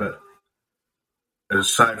like that, but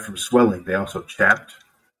aside from swelling, they also chapped.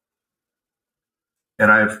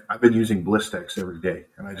 And I've been using Blistex every day,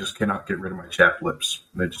 and I just cannot get rid of my chapped lips.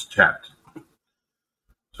 They just chapped.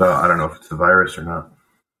 So I don't know if it's the virus or not.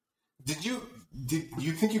 Did you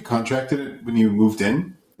think you contracted it when you moved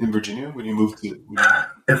in Virginia? When you moved to?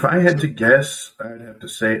 If I had to guess, I'd have to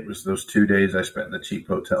say it was those 2 days I spent in the cheap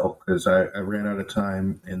hotel, because I ran out of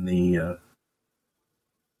time in the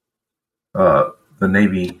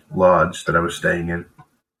Navy Lodge that I was staying in,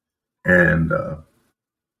 and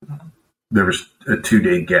there was a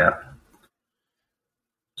 2-day gap.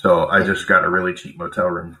 So I just got a really cheap motel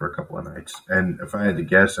room for a couple of nights. And if I had to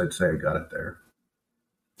guess, I'd say I got it there.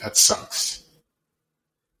 That sucks.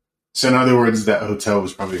 So in other words, that hotel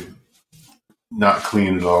was probably not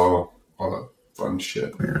clean at all. All that fun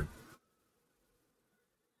shit. Yeah.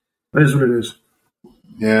 It is what it is.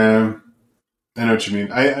 Yeah, I know what you mean.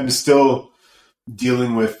 I'm still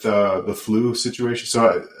dealing with the flu situation.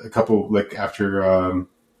 So a couple, like after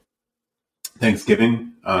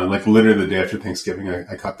Thanksgiving, like literally the day after Thanksgiving,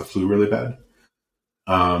 I caught the flu really bad.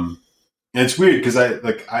 And it's weird because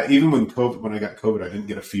I even when I got COVID, I didn't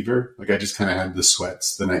get a fever. Like I just kind of had the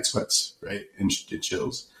sweats, the night sweats, right, and it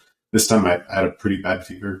chills. This time I had a pretty bad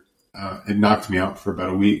fever. It knocked me out for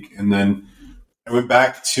about a week, and then I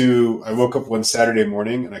woke up one Saturday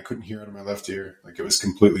morning and I couldn't hear out of my left ear. Like it was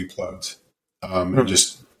completely plugged. And I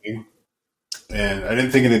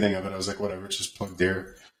didn't think anything of it. I was like, whatever, it's just plugged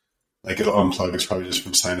ear. Like it'll unplug. It's probably just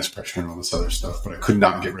from sinus pressure and all this other stuff, but I could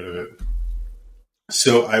not get rid of it.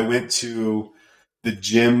 So I went to the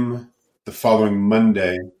gym the following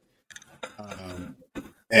Monday,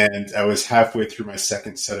 and I was halfway through my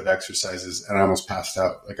second set of exercises and I almost passed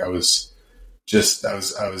out. Like I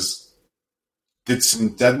did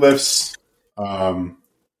some deadlifts. I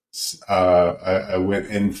went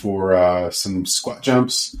in for some squat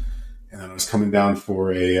jumps, and then I was coming down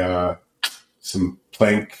for some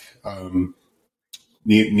plank,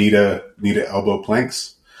 knee to elbow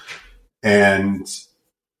planks, and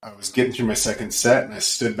I was getting through my second set, and I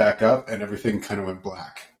stood back up, and everything kind of went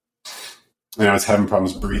black, and I was having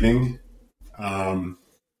problems breathing, and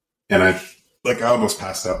I almost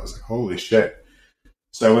passed out. I was like, "Holy shit!"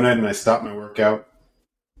 So I went in and I stopped my workout.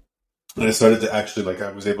 And I started to actually,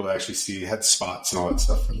 I was able to actually see, had spots and all that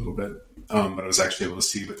stuff for a little bit. But I was actually able to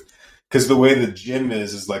see, because the way the gym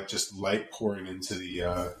is just light pouring into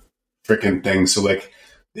the freaking thing. So,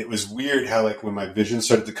 it was weird how, when my vision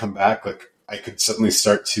started to come back, I could suddenly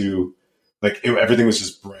start to, everything was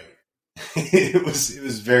just bright. It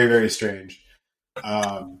was very, very strange.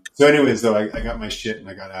 So anyways, though, I got my shit and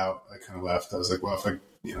I got out. I kind of left. I was like, well, if I,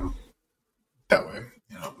 that way,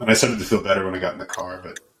 and I started to feel better when I got in the car,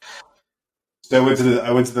 but so I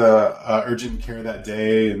went to the urgent care that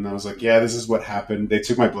day, and I was like, yeah, this is what happened. They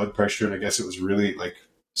took my blood pressure, and I guess it was really like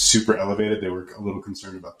super elevated. They were a little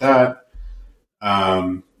concerned about that.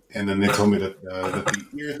 And then they told me that the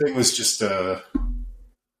ear thing was just a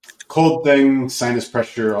cold thing, sinus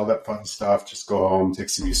pressure, all that fun stuff. Just go home, take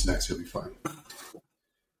some Mucinex, you'll be fine.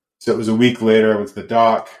 So it was a week later. I went to the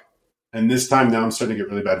doc, and this time now I'm starting to get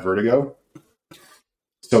really bad vertigo.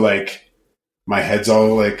 So like my head's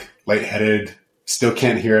all like lightheaded, still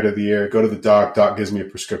can't hear out of the ear. Go to the doc. Doc gives me a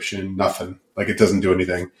prescription. Nothing. Like it doesn't do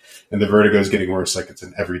anything, and the vertigo is getting worse. Like it's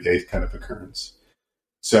an everyday kind of occurrence.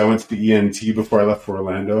 So I went to the ENT before I left for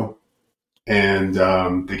Orlando, and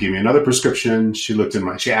they gave me another prescription. She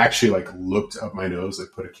actually like looked up my nose,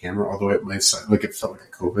 like put a camera all the way up my side, like it felt like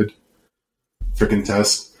a COVID freaking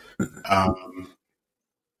test.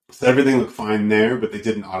 So everything looked fine there, but they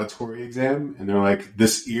did an auditory exam, and they're like,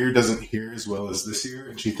 this ear doesn't hear as well as this ear,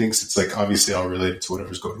 and she thinks it's like obviously all related to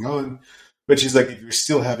whatever's going on. But she's like, if you're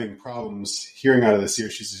still having problems hearing out of this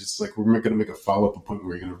ear, she's just like, we're going to make a follow-up appointment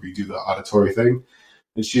where you're going to redo the auditory thing.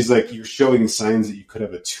 And she's like, you're showing signs that you could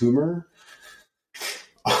have a tumor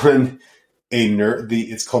on a nerve.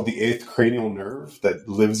 It's called the eighth cranial nerve that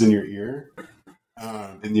lives in your ear.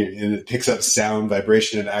 And it picks up sound,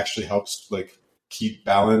 vibration, and actually helps like keep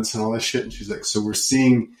balance and all this shit. And she's like, so we're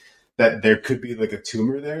seeing that there could be like a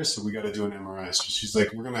tumor there, so we got to do an MRI. So she's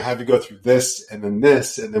like, we're going to have you go through this, and then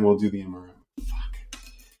we'll do the MRI. Fuck.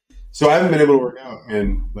 So I haven't been able to work out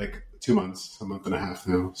in like 2 months, a month and a half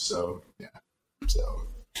now. So yeah. So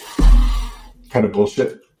kind of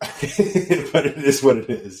bullshit, but it is what it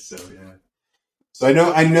is. So yeah. So I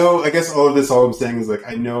know. I guess all I'm saying is like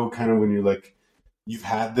I know kind of when you're like you've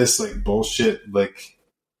had this like bullshit like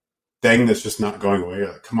thing that's just not going away.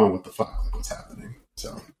 You're like, come on, what the fuck? Like what's happening?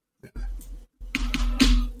 So yeah.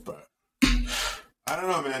 But I don't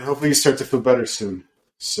know, man. Hopefully you start to feel better soon.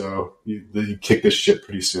 So you kick this shit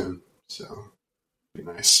pretty soon. So be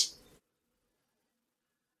nice,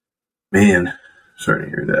 man. Sorry to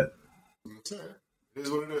hear that. It's all right. It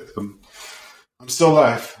is what it is. I'm still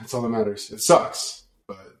alive. That's all that matters. It sucks,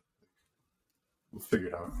 but we'll figure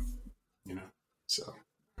it out. So.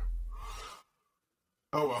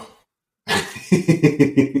 Oh well.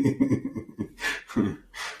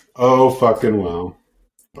 Oh fucking well.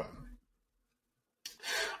 But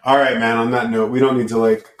all right, man. On that note, we don't need to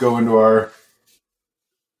like go into our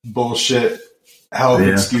bullshit health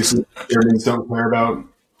excuses Germans don't care about.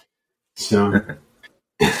 So.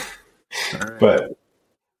 Right. But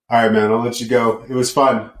all right, man, I'll let you go. It was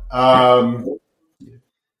fun.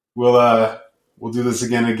 We'll do this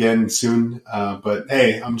again soon. But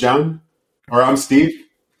hey, I'm John, or I'm Steve.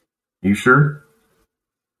 You sure?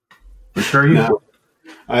 Which are you? No,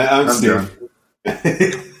 I'm Steve.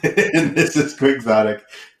 And this is Quixotic.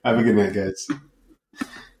 Have a good night, guys.